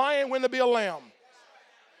be a lion, when to be a lamb.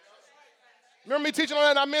 Remember me teaching on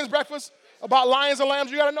that in our men's breakfast about lions and lambs?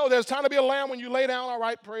 You got to know there's time to be a lamb when you lay down. All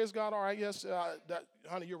right, praise God. All right, yes,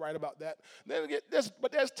 honey, you're right about that.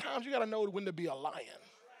 But there's times you got to know when to be a lion.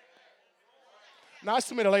 Now, I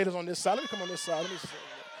see many ladies on this side. Let me come on this side.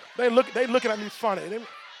 They looking at me funny.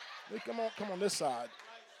 They come on this side.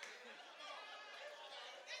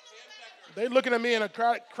 They looking at me in a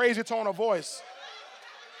crazy tone of voice.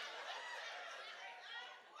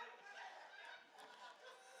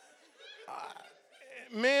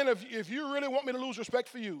 Men, if you really want me to lose respect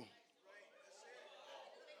for you,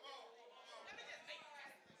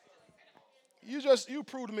 you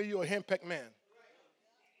prove to me you're a henpecked man.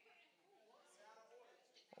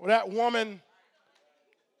 Well, that woman,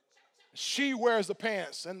 she wears the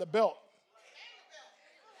pants and the belt.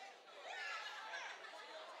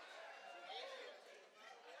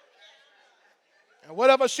 And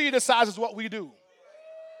whatever she decides is what we do.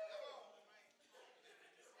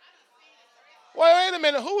 Wait a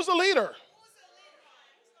minute, who's the leader?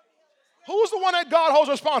 Who's the one that God holds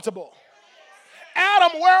responsible?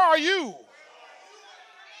 Adam, where are you?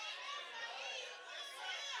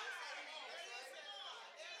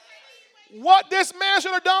 What this man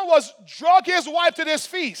should have done was drug his wife to this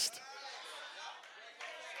feast.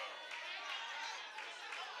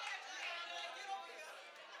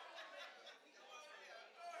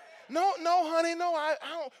 No, honey, no, I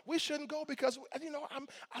don't. We shouldn't go because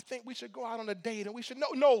I think we should go out on a date, and we should.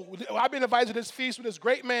 No, I've been invited to this feast with this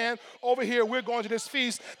great man over here. We're going to this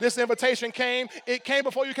feast. This invitation came. It came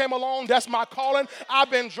before you came along. That's my calling. I've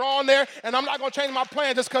been drawn there, and I'm not going to change my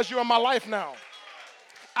plan just because you're in my life now.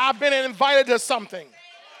 I've been invited to something.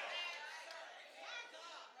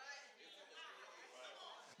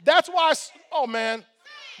 That's why.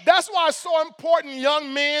 That's why it's so important,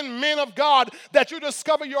 young men of God, that you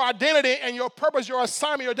discover your identity and your purpose, your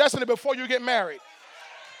assignment, your destiny before you get married.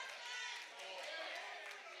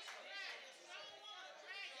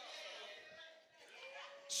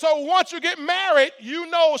 So once you get married, you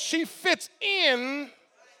know she fits in.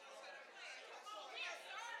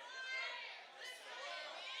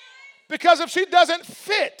 Because if she doesn't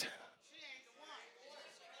fit,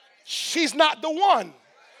 she's not the one.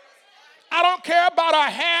 I don't care about her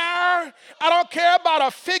hair. I don't care about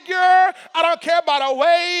her figure. I don't care about her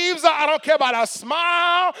waves. I don't care about her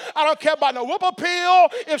smile. I don't care about no whoop appeal.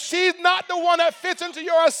 If she's not the one that fits into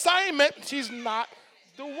your assignment, she's not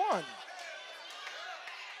the one.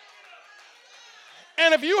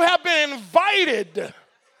 And if you have been invited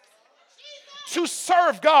to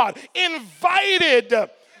serve God, invited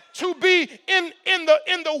to be in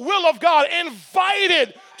the will of God,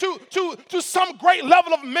 invited to some great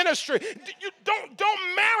level of ministry. You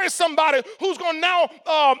don't marry somebody who's going to now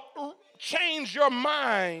change your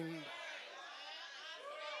mind.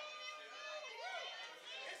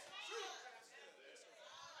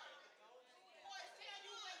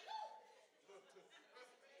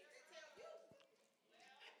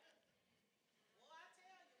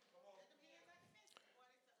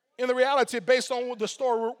 In the reality, based on the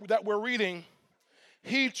story that we're reading,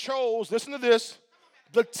 he chose, listen to this,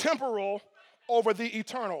 the temporal over the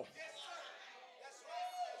eternal.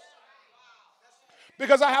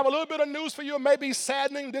 Because I have a little bit of news for you. It may be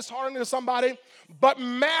saddening, disheartening to somebody, but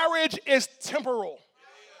marriage is temporal.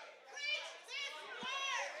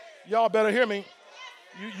 Y'all better hear me.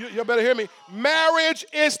 You better hear me. Marriage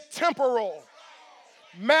is temporal.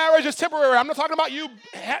 Marriage is temporary. I'm not talking about you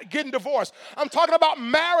getting divorced. I'm talking about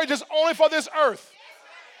marriage is only for this earth.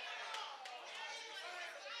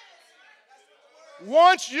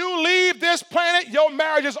 Once you leave this planet, your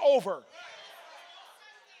marriage is over.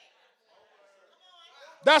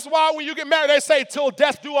 That's why when you get married, they say, till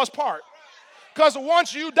death do us part. Because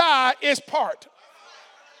once you die, it's part.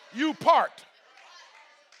 You part.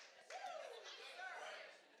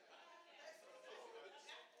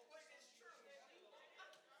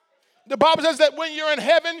 The Bible says that when you're in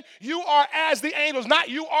heaven, you are as the angels. Not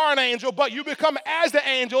you are an angel, but you become as the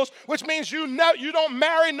angels, which means you don't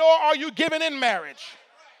marry, nor are you given in marriage.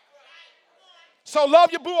 So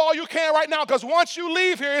love your boo all you can right now, because once you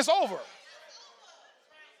leave here, it's over.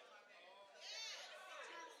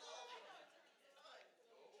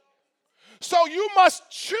 So you must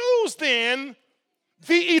choose then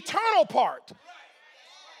the eternal part.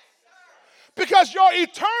 Because your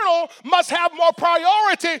eternal must have more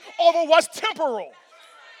priority over what's temporal.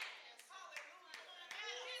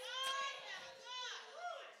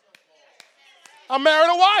 I married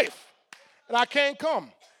a wife, and I can't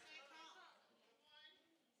come.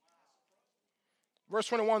 Verse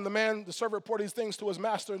 21, the servant reported these things to his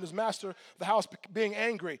master, and his master, the house, being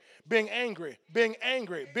angry. Now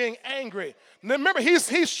remember,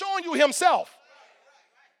 he's showing you himself.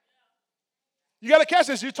 You got to catch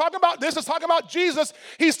this. This is talking about Jesus.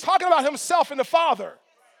 He's talking about himself and the Father.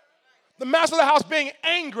 The master of the house being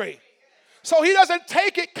angry. So he doesn't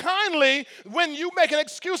take it kindly when you make an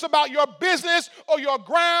excuse about your business or your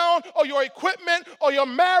ground or your equipment or your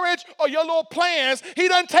marriage or your little plans. He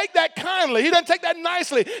doesn't take that kindly. He doesn't take that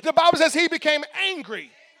nicely. The Bible says he became angry.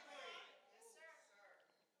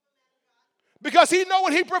 Because he know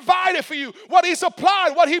what he provided for you, what he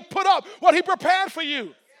supplied, what he put up, what he prepared for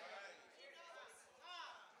you.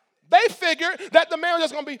 They figured that the man was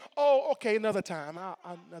just going to be, okay, another time,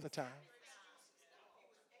 another time.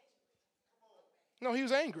 No, he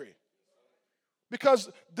was angry. Because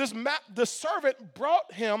the servant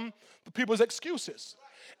brought him the people's excuses.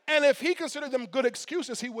 And if he considered them good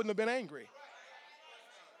excuses, he wouldn't have been angry.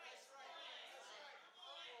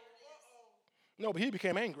 No, but he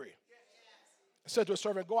became angry. Said to a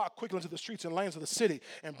servant, go out quickly into the streets and lanes of the city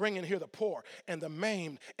and bring in here the poor and the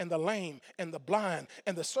maimed and the lame and the blind.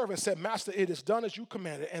 And the servant said, Master, it is done as you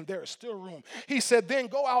commanded, and there is still room. He said, then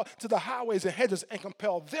go out to the highways and hedges and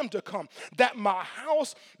compel them to come, that my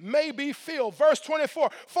house may be filled. Verse 24,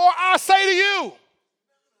 for I say to you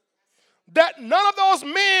that none of those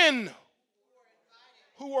men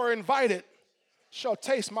who were invited shall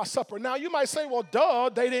taste my supper. Now you might say, well, duh,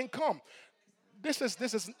 they didn't come. This is,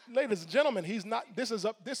 ladies and gentlemen, this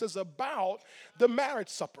is about the marriage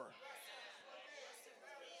supper.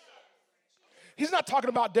 He's not talking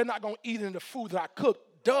about they're not going to eat in the food that I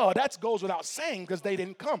cooked. Duh, that goes without saying because they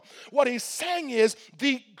didn't come. What he's saying is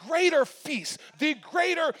the greater feast, the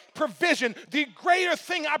greater provision, the greater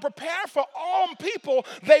thing I prepare for all people,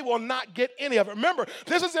 they will not get any of it. Remember,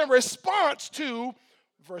 this is in response to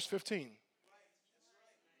verse 15.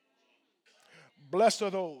 Blessed are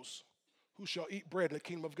those who shall eat bread in the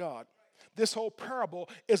kingdom of God. This whole parable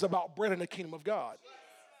is about bread in the kingdom of God.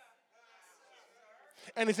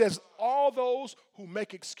 And he says, all those who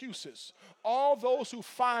make excuses, all those who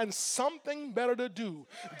find something better to do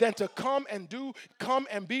than to come and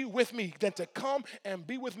be with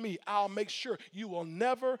me, I'll make sure you will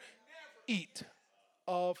never eat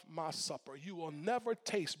of my supper. You will never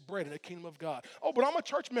taste bread in the kingdom of God. Oh, but I'm a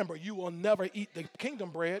church member. You will never eat the kingdom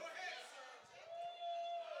bread.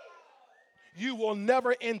 You will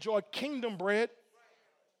never enjoy kingdom bread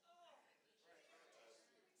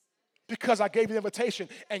because I gave you the invitation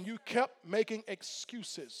and you kept making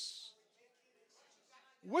excuses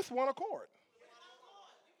with one accord.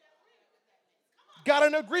 Got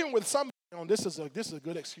an agreement with somebody on this is a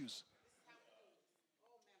good excuse.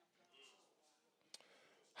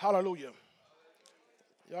 Hallelujah.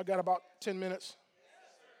 Y'all got about 10 minutes.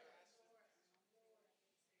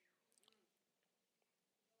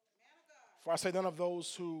 For I say, none of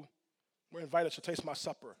those who were invited shall taste my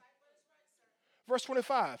supper. Verse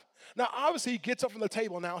 25. Now, obviously, he gets up from the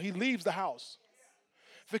table now. He leaves the house.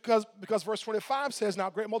 Because verse 25 says, now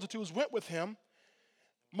great multitudes went with him.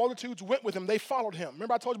 Multitudes went with him. They followed him.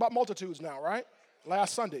 Remember I told you about multitudes now, right?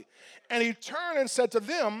 Last Sunday. And he turned and said to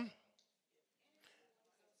them,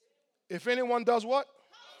 if anyone does what?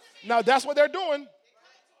 Now, that's what they're doing.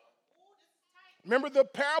 Remember the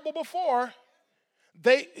parable before.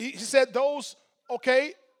 He said those,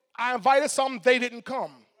 okay, I invited some, they didn't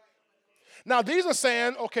come. Now these are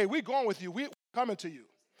saying, okay, we're going with you. We're coming to you.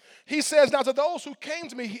 He says, now to those who came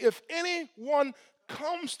to me, if anyone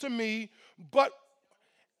comes to me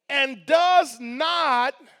and does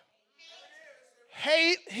not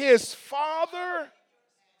hate his father,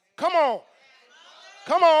 come on,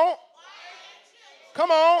 come on,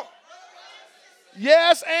 come on.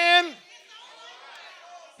 Yes, and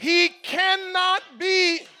he cannot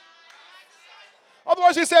be.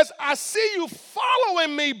 Otherwise, he says, I see you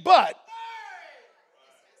following me, but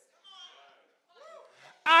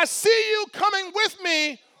I see you coming with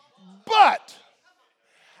me, but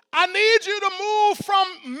I need you to move from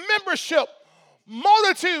membership,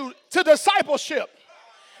 multitude, to discipleship.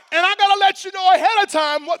 And I got to let you know ahead of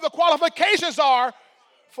time what the qualifications are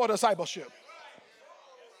for discipleship.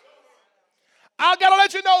 I got to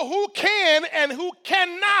let you know who can and who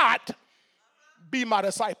cannot be my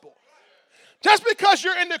disciple. Just because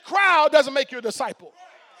you're in the crowd doesn't make you a disciple.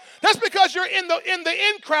 Just because you're in the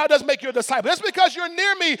in crowd doesn't make you a disciple. Just because you're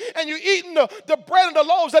near me and you're eating the bread and the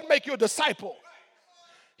loaves doesn't make you a disciple.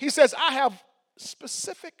 He says, I have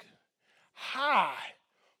specific high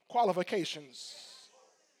qualifications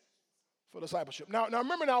for discipleship. Now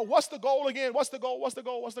remember now, what's the goal again? What's the goal? What's the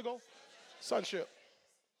goal? What's the goal? Sonship.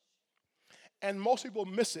 And most people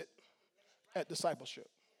miss it at discipleship.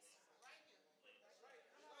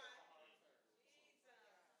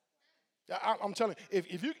 I'm telling you,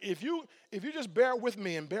 if you just bear with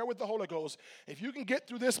me and bear with the Holy Ghost, if you can get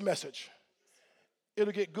through this message,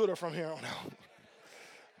 it'll get gooder from here on out.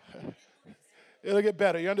 It'll get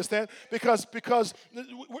better. You understand? Because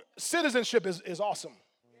citizenship is awesome.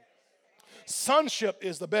 Sonship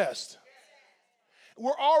is the best.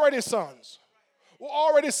 We're already sons. We're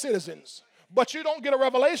already citizens. But you don't get a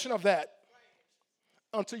revelation of that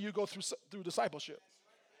until you go through discipleship.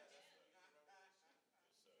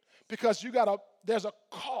 Because there's a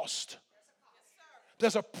cost.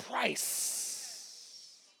 There's a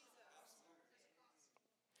price.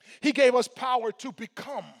 He gave us power to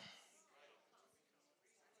become.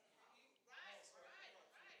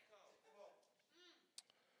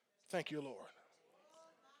 Thank you, Lord.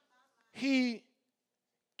 He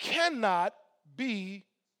cannot be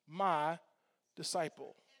my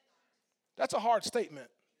disciple. That's a hard statement.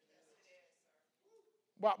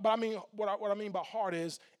 But I mean, what I mean by hard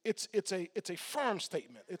is it's a firm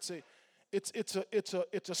statement. It's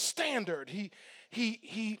a standard. He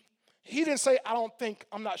didn't say,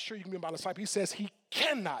 I'm not sure you can be my disciple. He says he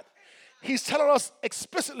cannot. He's telling us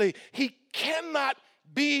explicitly he cannot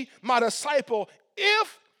be my disciple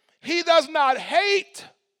if he does not hate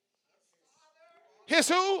his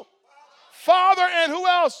who? Father and who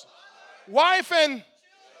else? Wife and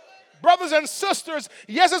brothers and sisters.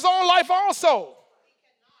 Yes, his own life also.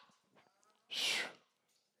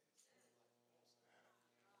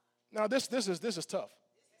 Now this is tough.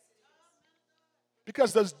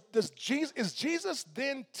 Because is Jesus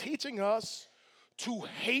then teaching us to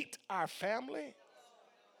hate our family?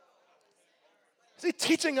 Is he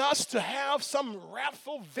teaching us to have some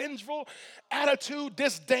wrathful, vengeful attitude,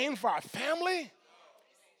 disdain for our family?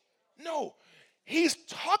 No. He's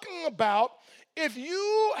talking about if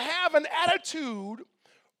you have an attitude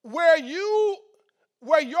where your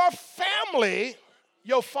family,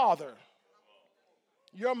 your father,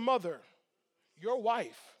 your mother, your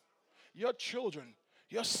wife, your children,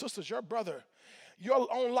 your sisters, your brother, your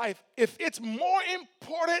own life, if it's more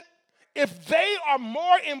important, if they are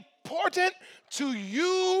more important to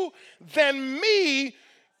you than me,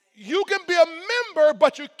 you can be a member,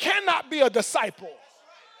 but you cannot be a disciple.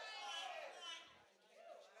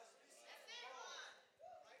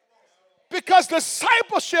 Because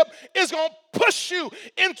discipleship is going to push you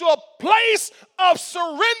into a place of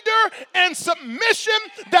surrender and submission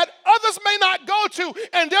that others may not go to.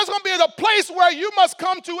 And there's going to be a place where you must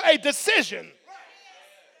come to a decision.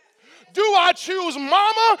 Do I choose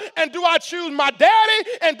mama and do I choose my daddy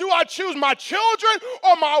and do I choose my children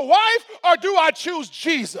or my wife or do I choose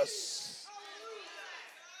Jesus?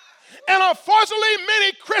 And unfortunately,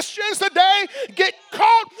 many Christians today get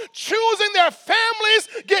caught choosing their families,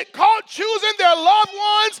 get caught choosing their loved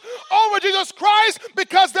ones over Jesus Christ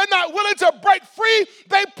because they're not willing to break free.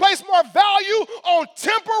 They place more value on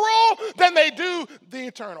temporal than they do the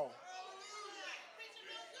eternal.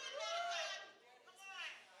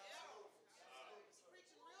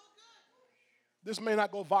 This may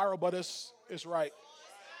not go viral, but it's right.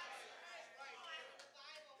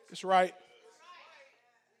 It's right.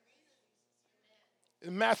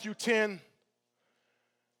 In Matthew 10,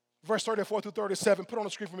 verse 34 through 37, put on the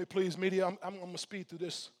screen for me, please, media. I'm going to speed through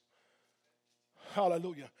this.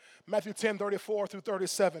 Hallelujah. Matthew 10:34 through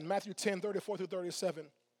 37. Matthew 10:34 through 37.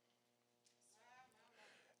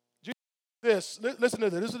 Listen to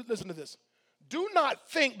this. Listen to this. Do not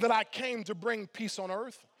think that I came to bring peace on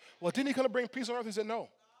earth. Well, didn't he come to bring peace on earth? He said no.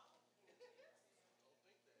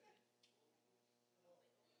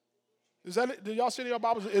 Is that it? Did y'all see it in your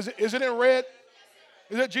Bibles? Is it in red?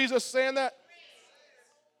 Is it Jesus saying that?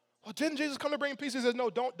 Well, didn't Jesus come to bring peace? He says, no,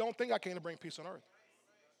 don't think I came to bring peace on earth.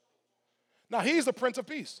 Now, he's the Prince of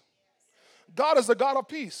Peace. God is the God of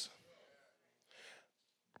peace.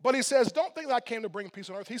 But he says, don't think that I came to bring peace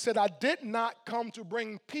on earth. He said, I did not come to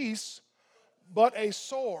bring peace, but a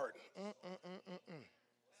sword.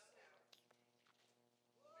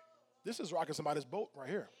 This is rocking somebody's boat right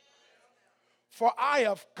here. For I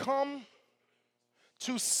have come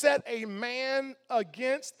to set a man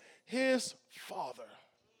against his father,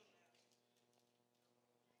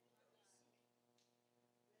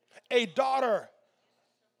 a daughter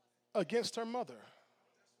against her mother.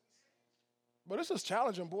 But this is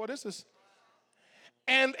challenging, boy.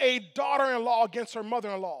 And a daughter-in-law against her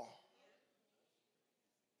mother-in-law.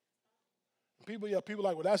 People are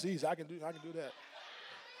like, well, that's easy. I can do that.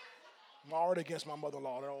 I'm already against my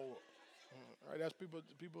mother-in-law. Right? That's people.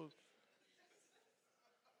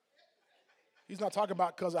 He's not talking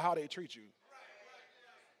about because of how they treat you.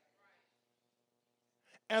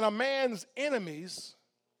 And a man's enemies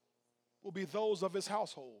will be those of his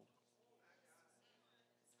household.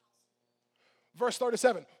 Verse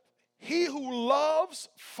 37, he who loves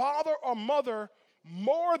father or mother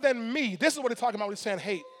more than me, this is what he's talking about when he's saying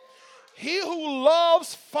hate. He who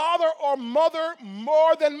loves father or mother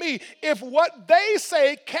more than me, if what they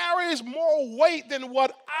say carries more weight than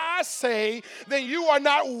what I say, then you are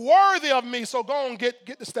not worthy of me. So go on, get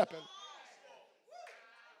to stepping.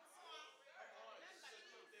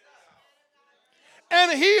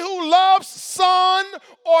 And he who loves son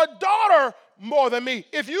or daughter more than me.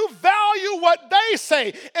 If you value what they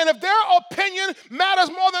say, and if their opinion matters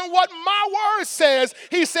more than what my word says,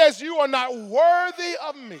 he says, you are not worthy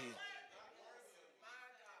of me.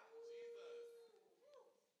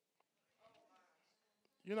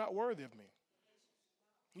 You're not worthy of me.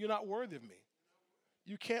 You're not worthy of me.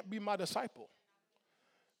 You can't be my disciple.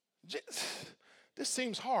 This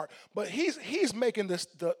seems hard, but he's making this.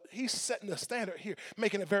 He's setting the standard here,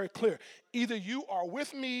 making it very clear. Either you are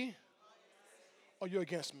with me, or you're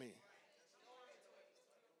against me.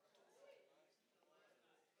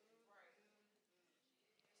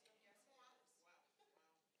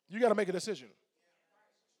 You got to make a decision.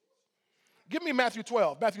 Give me Matthew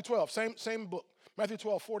 12. Matthew 12, same book. Matthew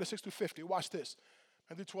 12, 46 to 50. Watch this.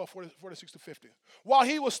 Matthew 12, 46 to 50. While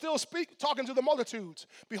he was still talking to the multitudes,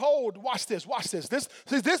 behold, watch this. This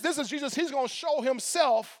is Jesus. He's going to show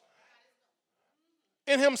himself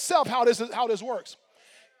in himself how this works.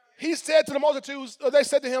 He said to the multitudes, they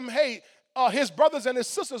said to him, hey, his brothers and his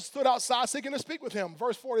sisters stood outside seeking to speak with him.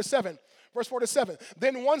 Verse 47.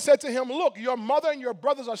 Then one said to him, look, your mother and your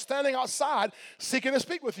brothers are standing outside seeking to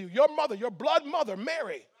speak with you. Your mother, your blood mother,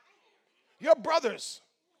 Mary. Your brothers,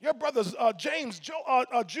 James,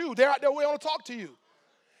 Jude, they're out there waiting to talk to you.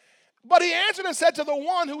 But he answered and said to the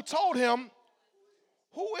one who told him,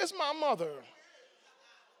 who is my mother?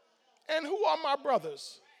 And who are my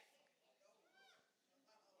brothers?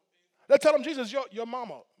 They tell him, Jesus, your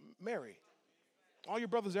mama, Mary. All your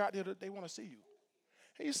brothers are out there, they want to see you.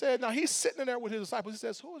 He said, now he's sitting in there with his disciples. He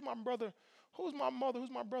says, who is my brother? Who is my mother? Who's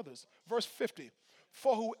my brothers? Verse 50.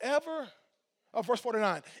 Verse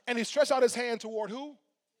 49. And he stretched out his hand toward who?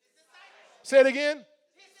 Say it again.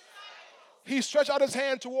 He stretched out his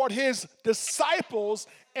hand toward his disciples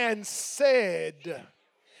and said,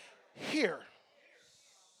 here.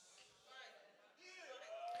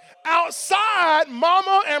 Outside,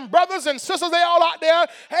 mama and brothers and sisters, they all out there.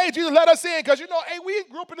 Hey, Jesus, let us in. Because, hey, we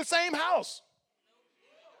grew up in the same house.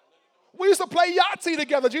 We used to play Yahtzee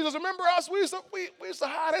together. Jesus, remember us? We used to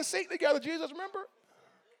hide and seek together. Jesus, remember?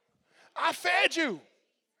 I fed you.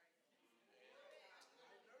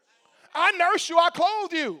 I nursed you. I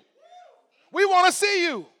clothed you. We want to see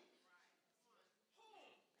you.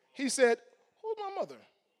 He said, who's my mother?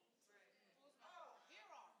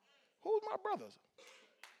 Who's my brothers?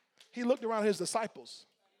 He looked around his disciples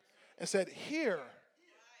and said, here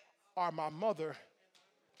are my mother.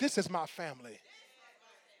 This is my family.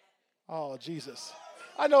 Oh, Jesus.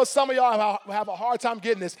 I know some of y'all have a hard time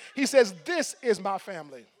getting this. He says, this is my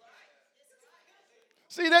family.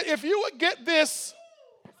 See, that if you would get this,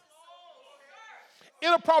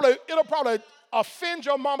 it'll probably offend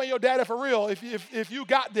your mama and your daddy for real if you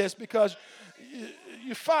got this, because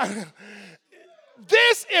you find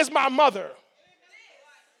this is my mother.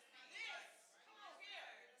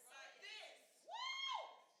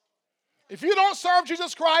 If you don't serve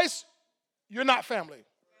Jesus Christ, you're not family.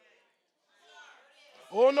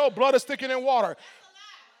 Oh no, blood is thicker than water.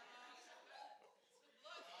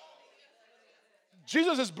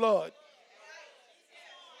 Jesus' blood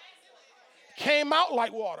came out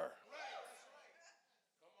like water.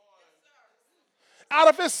 Out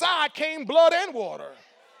of his side came blood and water.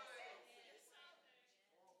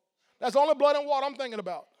 That's the only blood and water I'm thinking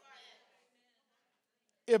about.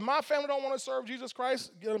 If my family don't want to serve Jesus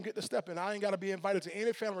Christ, get the step in. I ain't got to be invited to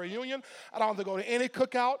any family reunion. I don't have to go to any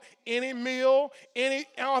cookout, any meal, I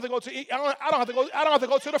don't have to go to I don't have to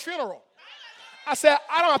go to the funeral. I said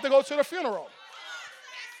I don't have to go to the funeral.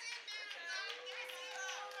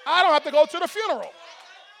 I don't have to go to the funeral.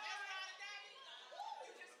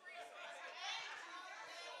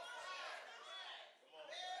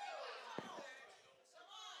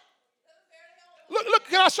 Look,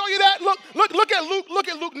 can I show you that? Look at Luke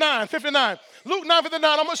 9:59. Luke 9:59.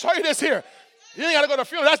 I'm going to show you this here. You ain't got to go to the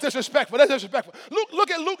funeral. That's disrespectful.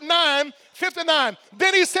 Look at Luke 9:59.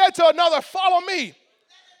 Then he said to another, follow me.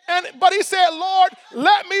 But he said, Lord,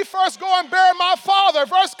 let me first go and bury my father.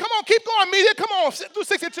 Come on, keep going, media. Come on, do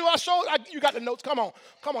 62. You got the notes. Come on,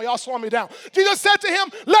 y'all slowing me down. Jesus said to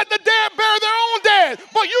him, let the dead bury their own dead,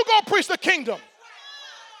 but you go preach the kingdom.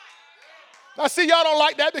 I see y'all don't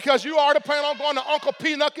like that because you already plan on going to Uncle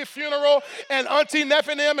Peanucket funeral and Auntie Neff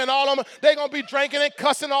and them and all of them. They're going to be drinking and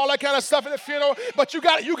cussing, all that kind of stuff at the funeral. But you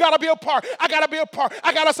got to be a part. I got to be a part.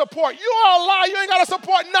 I got to support. You all lie. You ain't got to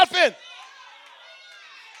support nothing.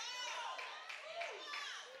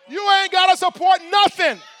 You ain't got to support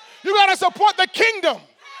nothing. You got to support the kingdom.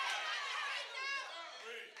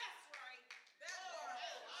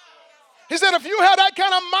 He said, if you have that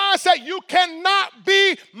kind of mindset, you cannot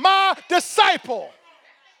be my disciple.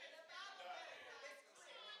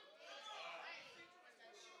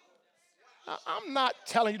 I'm not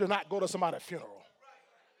telling you to not go to somebody's funeral.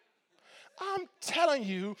 I'm telling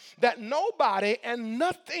you that nobody and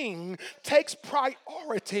nothing takes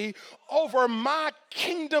priority over my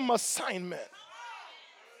kingdom assignment.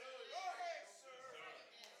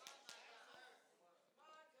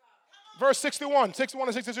 Verse 61 and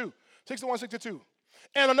 62. 61, 62.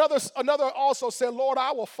 And another also said, Lord,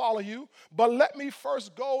 I will follow you, but let me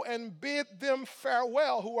first go and bid them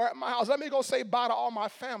farewell who are at my house. Let me go say bye to all my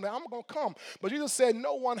family. I'm going to come. But Jesus said,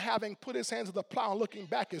 no one having put his hands to the plow and looking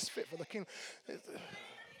back is fit for the kingdom.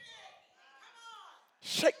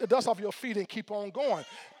 Shake the dust off your feet and keep on going.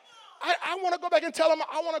 I want to go back and tell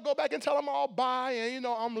them all bye, and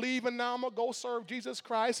I'm leaving now. I'm going to go serve Jesus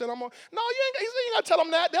Christ. And no, you ain't got to tell them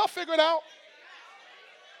that. They'll figure it out.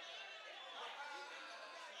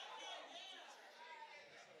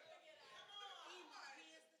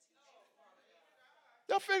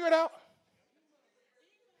 They'll figure it out.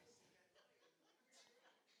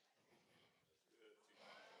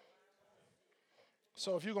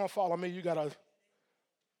 So if you're going to follow me, you got to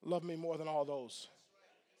love me more than all those.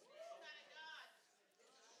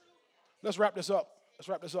 Let's wrap this up.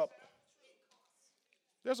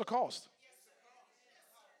 There's a cost.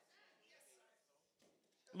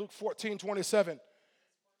 Luke 14:27.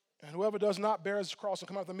 And whoever does not bear his cross and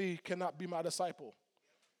come after me cannot be my disciple.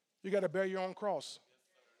 You got to bear your own cross.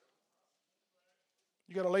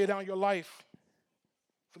 You got to lay down your life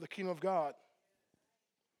for the kingdom of God.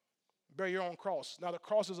 Bear your own cross. Now, the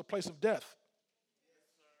cross is a place of death.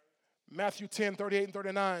 Matthew 10:38 and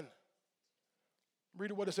 39.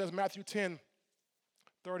 Read what it says, Matthew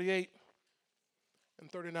 10:38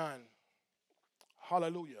 and 39.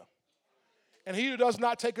 Hallelujah. And he who does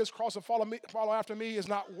not take his cross and follow after me is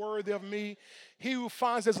not worthy of me. He who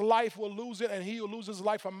finds his life will lose it, and he who loses his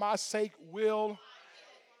life for my sake will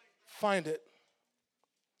find it.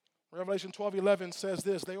 Revelation 12:11 says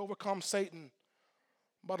this, they overcome Satan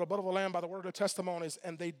by the blood of the Lamb, by the word of their testimonies,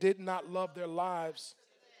 and they did not love their lives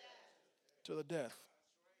to the death.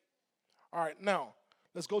 All right, now,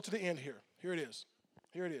 let's go to the end here. Here it is.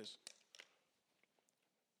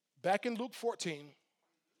 Back in Luke 14,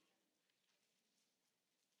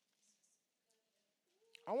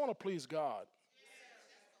 I want to please God.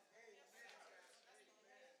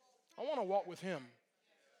 I want to walk with him.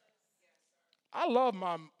 I love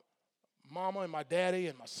my mama and my daddy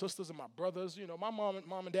and my sisters and my brothers. My mom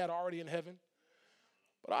and dad are already in heaven.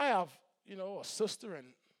 But I have, a sister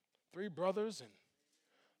and 3 brothers, and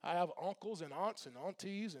I have uncles and aunts and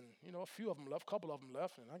aunties, and, a few of them left, a couple of them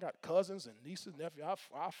left, and I got cousins and nieces, nephews.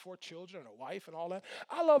 I have 4 children and a wife and all that.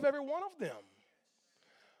 I love every one of them.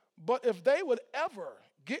 But if they would ever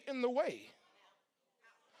get in the way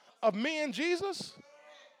of me and Jesus,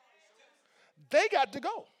 they got to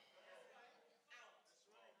go.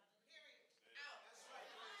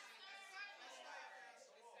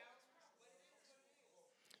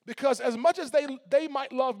 Because as much as they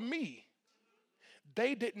might love me,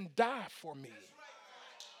 they didn't die for me.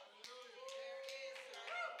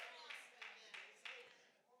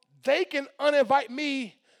 They can uninvite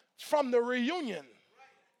me from the reunion.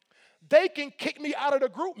 They can kick me out of the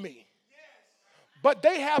group me. But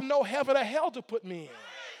they have no heaven or hell to put me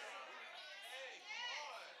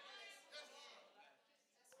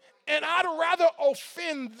in. And I'd rather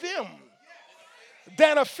offend them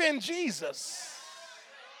than offend Jesus.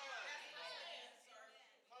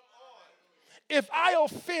 If I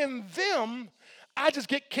offend them, I just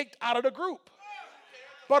get kicked out of the group.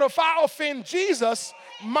 But if I offend Jesus,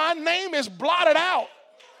 my name is blotted out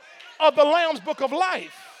of the Lamb's book of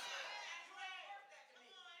life.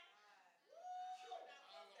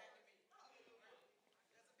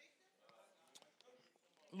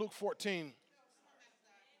 Luke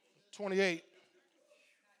 14:28.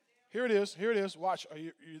 Here it is. Here it is. Watch. Are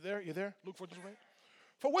you there? You there? Luke 14:28.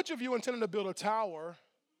 For which of you intending to build a tower?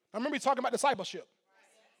 I remember you talking about discipleship.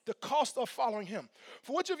 The cost of following him.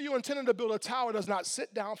 For which of you intending to build a tower does not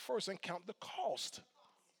sit down first and count the cost?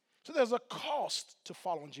 So there's a cost to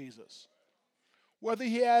following Jesus. Whether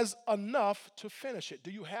he has enough to finish it.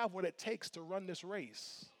 Do you have what it takes to run this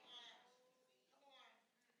race?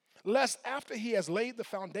 Lest after he has laid the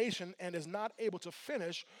foundation and is not able to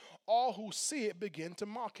finish, all who see it begin to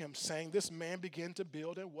mock him, saying, this man began to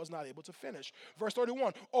build and was not able to finish. Verse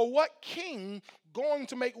 31, or what king going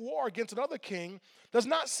to make war against another king does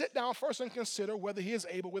not sit down first and consider whether he is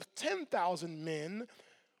able with 10,000 men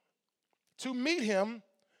to meet him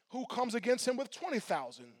who comes against him with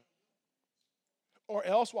 20,000? Or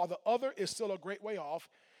else, while the other is still a great way off,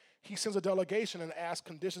 he sends a delegation and asks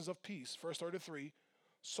conditions of peace. Verse 33,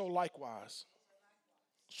 so likewise,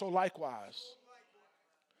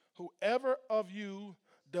 whoever of you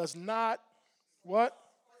does not, what?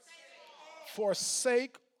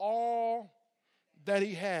 Forsake all that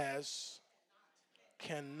he has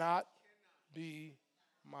cannot be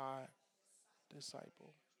my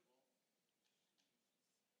disciple.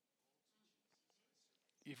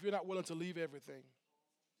 If you're not willing to leave everything,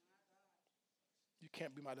 you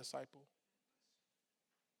can't be my disciple.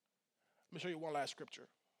 Let me show you one last scripture.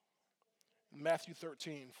 Matthew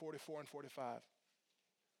 13:44 and 45.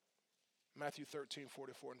 Matthew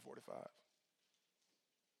 13:44 and 45.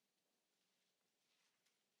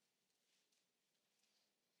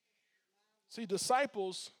 See,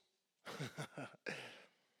 disciples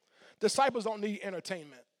don't need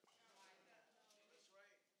entertainment.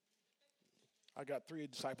 I got 3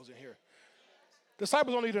 disciples in here.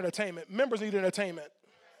 Disciples don't need entertainment. Members need entertainment.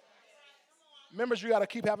 Members, you got to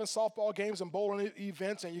keep having softball games and bowling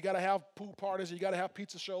events, and you got to have pool parties, you got to have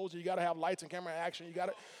pizza shows, you got to have lights and camera action, you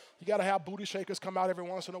got to have booty shakers come out every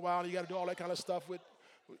once in a while, you got to do all that kind of stuff with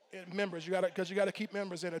members. Because you got to keep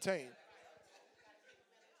members entertained.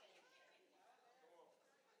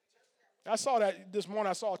 I saw that this morning.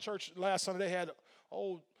 I saw a church last Sunday. They had an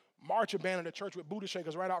old marching band in the church with booty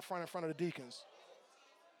shakers right out front in front of the deacons.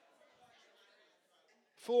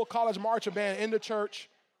 Full college marching band in the church.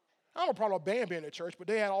 I don't have a problem with band being in the church, but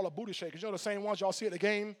they had all the booty shakers. You know the same ones y'all see at the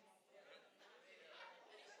game?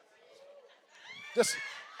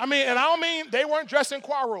 And I don't mean they weren't dressed in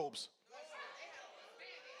choir robes.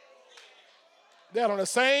 They had on the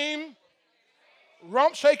same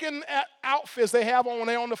rump-shaking outfits they have on when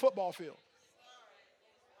they're on the football field.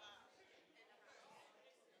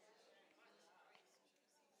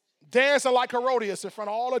 Dancing like Herodias in front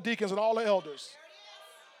of all the deacons and all the elders.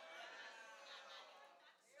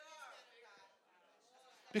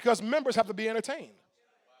 Because members have to be entertained.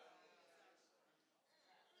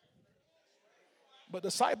 But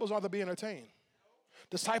disciples want to be entertained.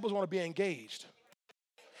 Disciples want to be engaged.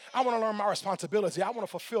 I want to learn my responsibility. I want to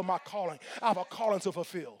fulfill my calling. I have a calling to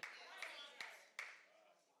fulfill.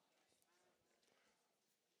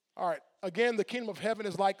 All right. Again, the kingdom of heaven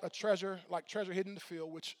is like treasure hidden in the field,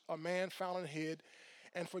 which a man found and hid.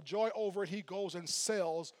 And for joy over it, he goes and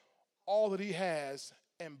sells all that he has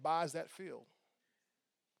and buys that field.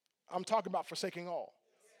 I'm talking about forsaking all.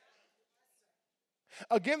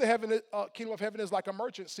 Again, the kingdom of heaven is like a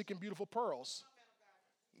merchant seeking beautiful pearls.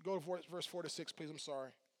 Go to verse 46, please. I'm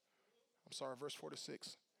sorry, verse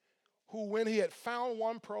 46. Who, when he had found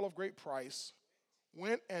one pearl of great price,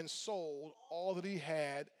 went and sold all that he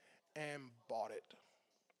had and bought it.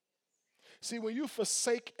 See, when you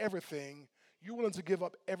forsake everything, you're willing to give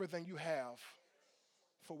up everything you have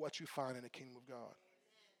for what you find in the kingdom of God.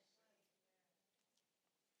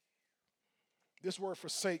 This word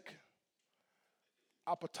forsake,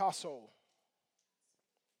 apatasso,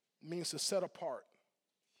 means to set apart,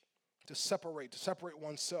 to separate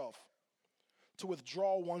oneself, to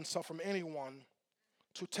withdraw oneself from anyone,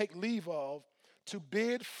 to take leave of, to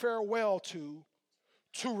bid farewell to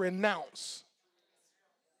renounce,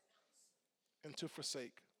 and to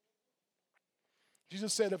forsake.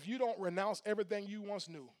 Jesus said, if you don't renounce everything you once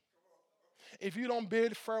knew, if you don't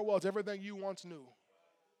bid farewell to everything you once knew,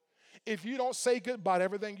 if you don't say goodbye to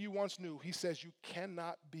everything you once knew, he says you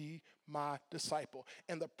cannot be my disciple.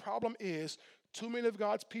 And the problem is, too many of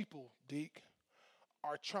God's people, Deke,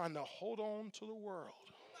 are trying to hold on to the world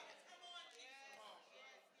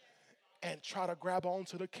and try to grab on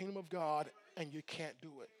to the kingdom of God, and you can't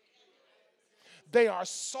do it.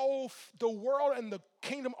 The world and the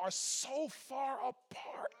kingdom are so far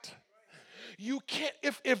apart. You can't,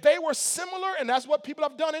 if they were similar, and that's what people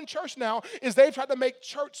have done in church now, is they've tried to make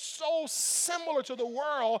church so similar to the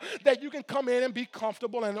world that you can come in and be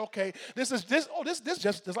comfortable and okay, this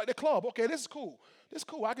just like the club. Okay, this is cool. This is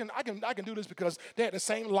cool. I can do this because they had the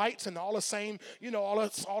same lights and all the same,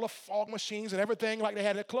 all the fog machines and everything like they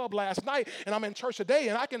had at the club last night. And I'm in church today,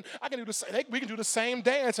 and I can do the same. We can do the same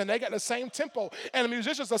dance, and they got the same tempo, and the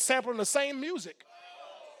musicians are sampling the same music.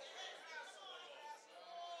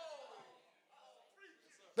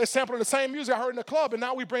 They're sampling the same music I heard in the club, and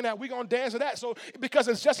now we bring that, we're going to dance to that. So, because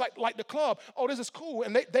it's just like the club. Oh, this is cool.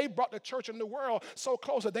 And they brought the church and the world so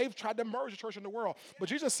close that they've tried to merge the church and the world. But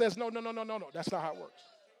Jesus says, no. That's not how it works.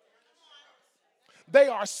 They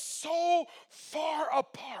are so far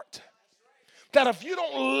apart that if you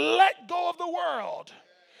don't let go of the world,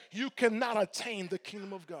 you cannot attain the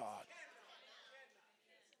kingdom of God.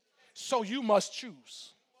 So you must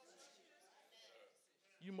choose.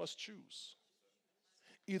 You must choose.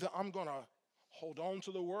 Either I'm going to hold on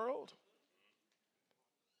to the world,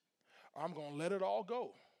 or I'm going to let it all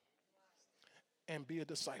go and be a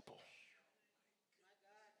disciple.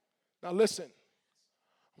 Now listen,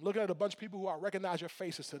 I'm looking at a bunch of people who I recognize your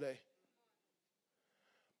faces today.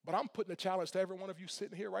 But I'm putting a challenge to every one of you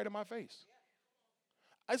sitting here right in my face.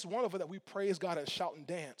 It's wonderful that we praise God and shout and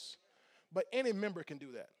dance, but any member can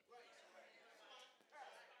do that.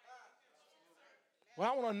 What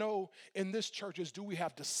I want to know in this church is, do we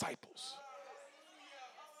have disciples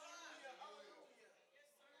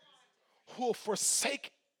who will forsake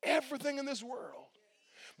everything in this world,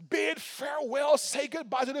 bid farewell, say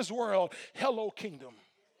goodbye to this world? Hello, kingdom.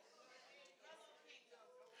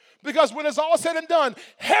 Because when it's all said and done,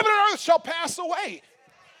 heaven and earth shall pass away.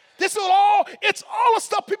 It's all the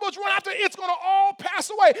stuff people run after. It's going to all pass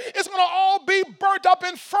away. It's going to all be burnt up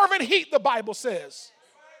in fervent heat, the Bible says.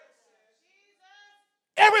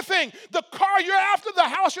 Everything, the car you're after, the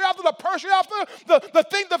house you're after, the purse you're after,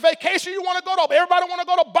 the vacation you want to go to, everybody want to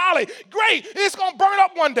go to Bali. Great, it's going to burn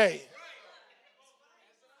up one day.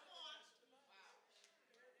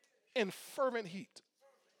 In fervent heat.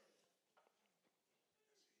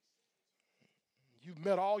 You've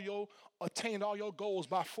attained all your goals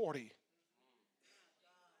by 40.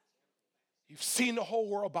 You've seen the whole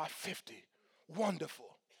world by 50.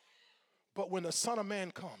 Wonderful. But when the Son of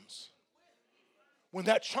Man comes, when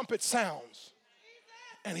that trumpet sounds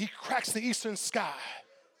and he cracks the eastern sky,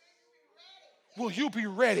 will you be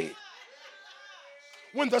ready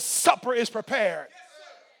when the supper is prepared?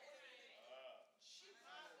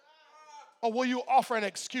 Or will you offer an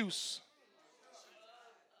excuse?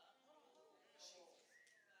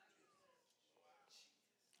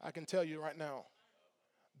 I can tell you right now,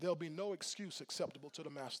 there'll be no excuse acceptable to the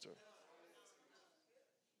Master.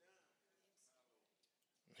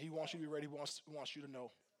 He wants you to be ready. He wants you to know.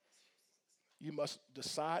 You must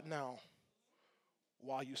decide now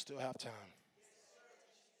while you still have time.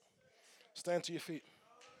 Stand to your feet.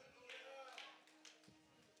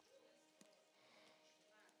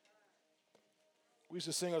 We used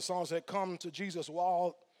to sing a song that said, come to Jesus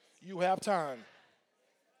while you have time.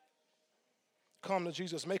 Come to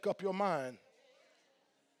Jesus, make up your mind.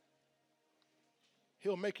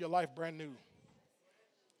 He'll make your life brand new.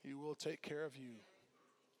 He will take care of you.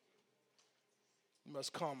 You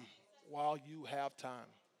must come while you have time.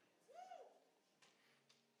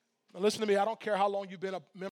 Now listen to me, I don't care how long you've been a member.